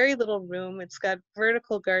takes up very little room. It's got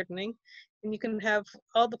vertical gardening, and you can have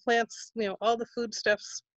all the plants, you know, all the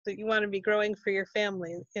foodstuffs that you want to be growing for your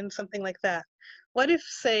family in something like that. What if,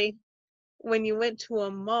 say, when you went to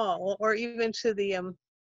a mall or even to the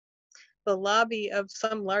lobby of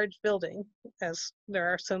some large building, as there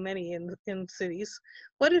are so many in cities,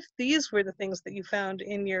 what if these were the things that you found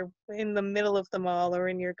in the middle of the mall or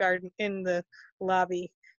in your garden, in the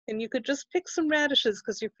lobby, and you could just pick some radishes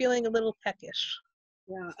because you're feeling a little peckish?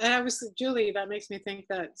 Yeah, and I was, Julie, that makes me think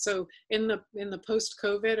that, so in the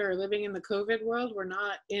post-COVID or living in the COVID world, we're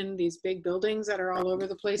not in these big buildings that are all over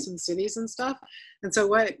the place in cities and stuff. And so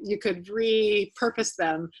what you could repurpose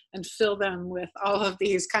them and fill them with all of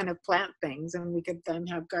these kind of plant things, and we could then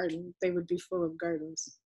have gardens. They would be full of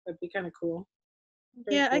gardens. That'd be kind of cool.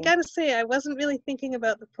 Very Yeah, cool. I gotta say, I wasn't really thinking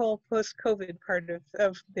about the whole post-COVID part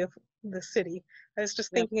of the city. I was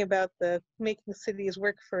just thinking about the making cities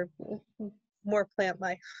work for more plant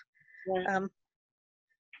life. Right.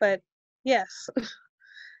 But yes,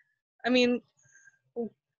 I mean,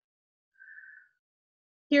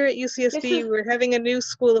 here at UCSD, we're having a new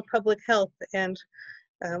School of Public Health, and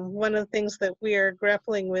one of the things that we are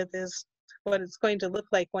grappling with is what it's going to look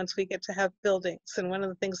like once we get to have buildings. And one of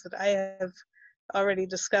the things that I have already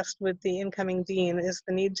discussed with the incoming dean is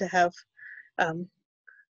the need to have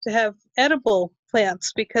edible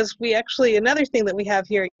plants, because we actually, another thing that we have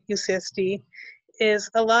here at UCSD is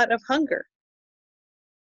a lot of hunger.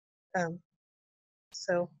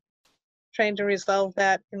 So trying to resolve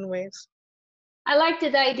that in ways. I like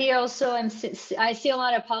that idea also, and I see a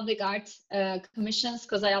lot of public art commissions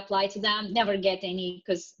because I apply to them, never get any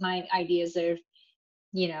because my ideas are,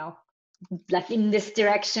 you know, like in this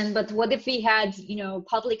direction. But what if we had, you know,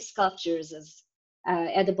 public sculptures as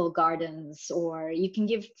edible gardens, or you can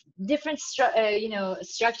give different, you know,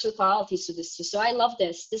 structural qualities to this too. So I love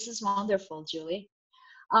this. This is wonderful, Julie.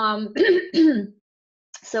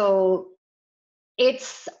 So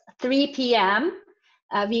it's 3 p.m.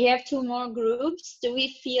 We have 2 more groups. Do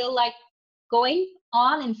we feel like going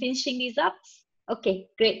on and finishing these up? Okay,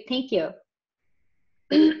 great. Thank you.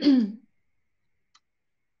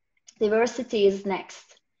 Diversity is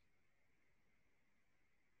next.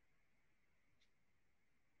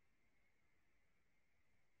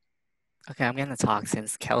 Okay, I'm gonna talk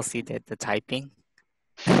since Kelsey did the typing.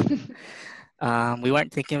 We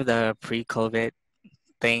weren't thinking of the pre-COVID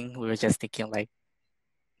thing. We were just thinking like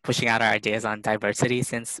pushing out our ideas on diversity,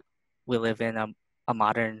 since we live in a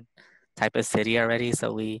modern type of city already.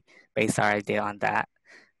 So we base our idea on that,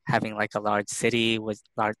 having like a large city with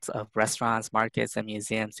lots of restaurants, markets, and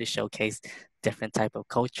museums to showcase different type of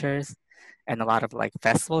cultures, and a lot of like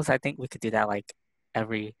festivals. I think we could do that like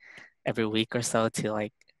every every week or so to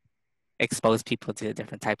like expose people to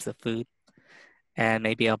different types of food, and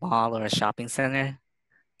maybe a mall or a shopping center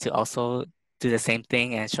to also do the same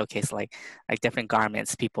thing and showcase like different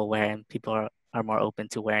garments people wear, and people are more open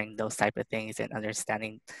to wearing those type of things and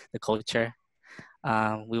understanding the culture.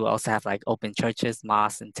 We will also have like open churches,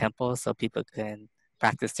 mosques, and temples so people can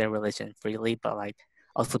practice their religion freely, but like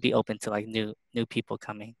also be open to like new people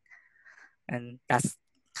coming. And that's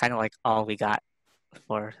kind of like all we got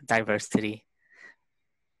for diversity.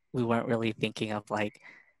 We weren't really thinking of like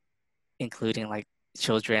including like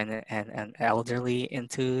children and elderly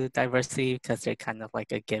into diversity because they're kind of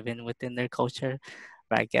like a given within their culture.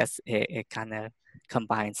 But I guess it kind of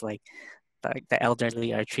combines like the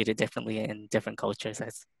elderly are treated differently in different cultures, I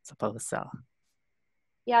suppose. So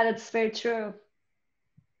Yeah, that's very true.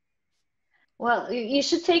 Well, you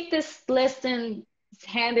should take this list and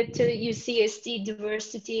hand it to UCSD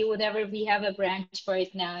diversity, whatever, we have a branch for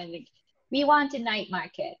it now. And like, we want a night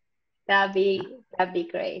market. That'd be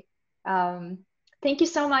great. Thank you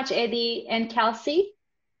so much, Eddie and Kelsey.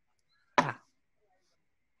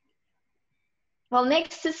 Well,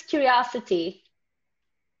 next is curiosity.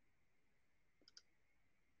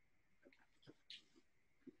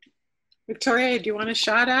 Victoria, do you want a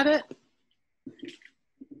shot at it?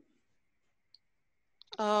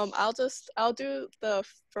 I'll do the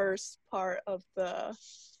first part of the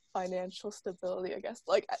financial stability, I guess.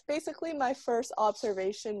 Like basically my first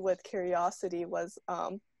observation with curiosity was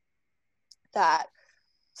that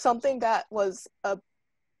something that was a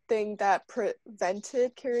thing that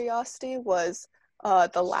prevented curiosity was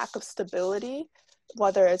the lack of stability,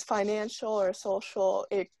 whether it's financial or social.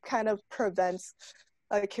 It kind of prevents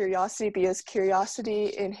curiosity because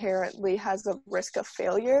curiosity inherently has the risk of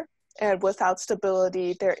failure. And without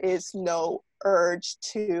stability, there is no urge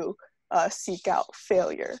to seek out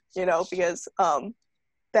failure, you know, because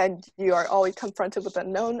then you are always confronted with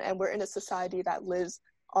unknown, and we're in a society that lives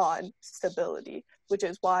on stability, which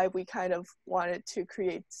is why we kind of wanted to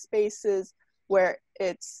create spaces where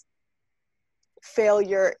it's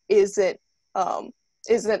failure isn't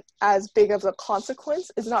as big of a consequence.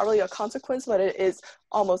 It's not really a consequence, but it is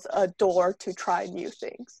almost a door to try new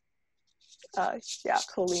things. Yeah,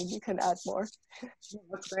 Colleen, you can add more.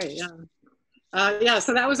 That's great, yeah. Yeah,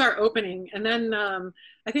 so that was our opening. And then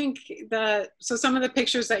I think that, so some of the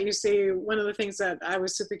pictures that you see, one of the things that I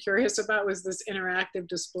was super curious about was this interactive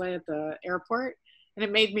display at the airport. And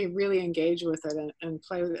it made me really engage with it and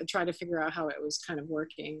play with it, try to figure out how it was kind of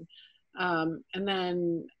working. And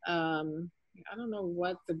then, I don't know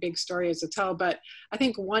what the big story is to tell, but I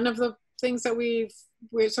think one of the things that we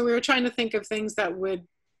were trying to think of things that would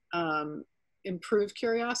improve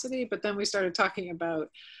curiosity, but then we started talking about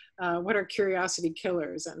what are curiosity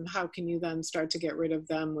killers and how can you then start to get rid of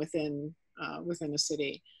them within a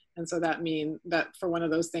city. And so that for one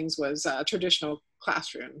of those things was traditional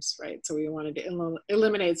classrooms, right? So we wanted to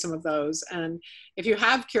eliminate some of those. And if you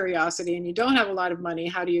have curiosity and you don't have a lot of money,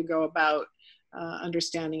 how do you go about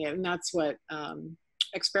understanding it? And that's what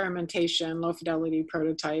experimentation, low fidelity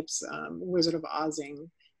prototypes, Wizard of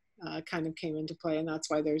Ozing kind of came into play. And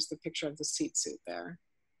that's why there's the picture of the seat suit there.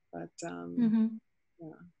 But yeah.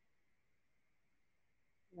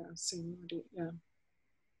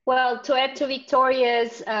 Well, to add to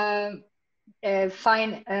Victoria's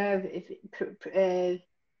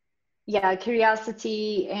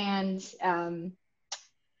curiosity and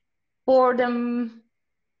boredom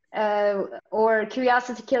or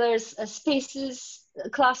curiosity killers, spaces,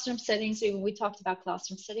 classroom settings. We talked about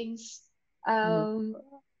classroom settings,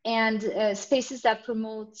 and spaces that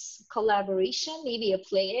promotes collaboration, maybe a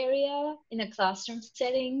play area in a classroom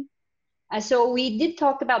setting. So we did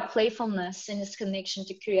talk about playfulness and its connection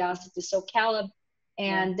to curiosity. So Caleb,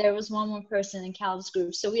 and there was one more person in Caleb's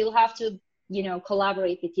group. So we'll have to,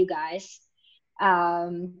 collaborate with you guys.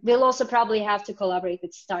 We'll also probably have to collaborate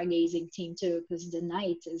with stargazing team too, because the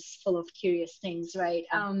night is full of curious things, right?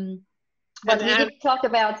 But we did talk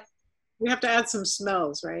about. We have to add some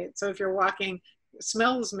smells, right? So if you're walking,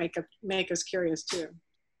 smells make us curious too.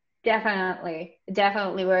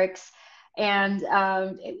 Definitely works. And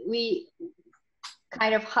we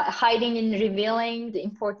kind of hiding and revealing, the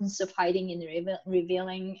importance of hiding and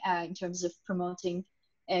revealing in terms of promoting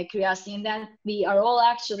curiosity, and that we are all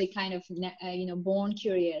actually kind of born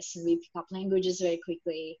curious, and we pick up languages very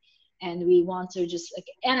quickly, and we want to just like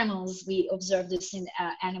animals. We observe this in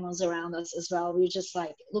animals around us as well. We're just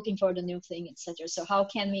like looking for the new thing, etc. So how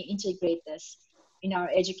can we integrate this in our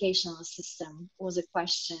educational system was a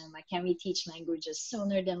question. Like, can we teach languages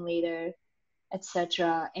sooner than later,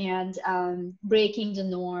 etc. And breaking the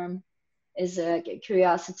norm is a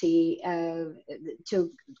curiosity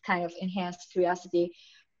to kind of enhance curiosity.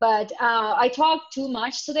 But I talked too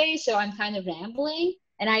much today, so I'm kind of rambling,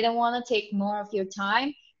 and I don't want to take more of your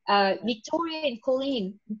time. Victoria and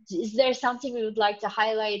Colleen, is there something we would like to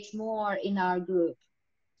highlight more in our group?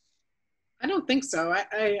 I don't think so.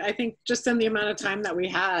 I think just in the amount of time that we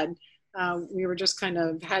had, we were just kind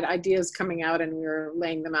of had ideas coming out and we were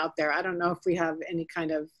laying them out there. I don't know if we have any kind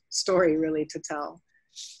of story really to tell.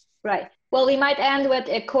 Right. Well, we might end with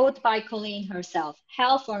a quote by Colleen herself.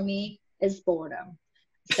 Hell for me is boredom.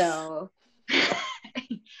 So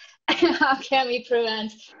how can we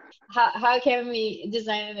prevent, how can we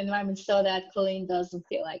design an environment so that Colleen doesn't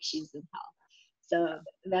feel like she's in hell? So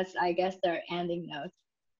that's, I guess, their ending note.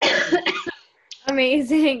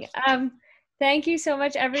 Amazing. Thank you so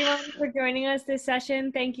much, everyone, for joining us this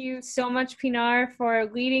session. Thank you so much, Pinar, for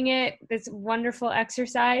leading it, this wonderful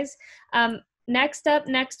exercise. Next up,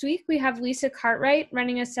 next week, we have Lisa Cartwright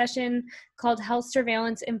running a session called Health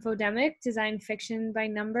Surveillance Infodemic, Design Fiction by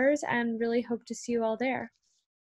Numbers, and really hope to see you all there.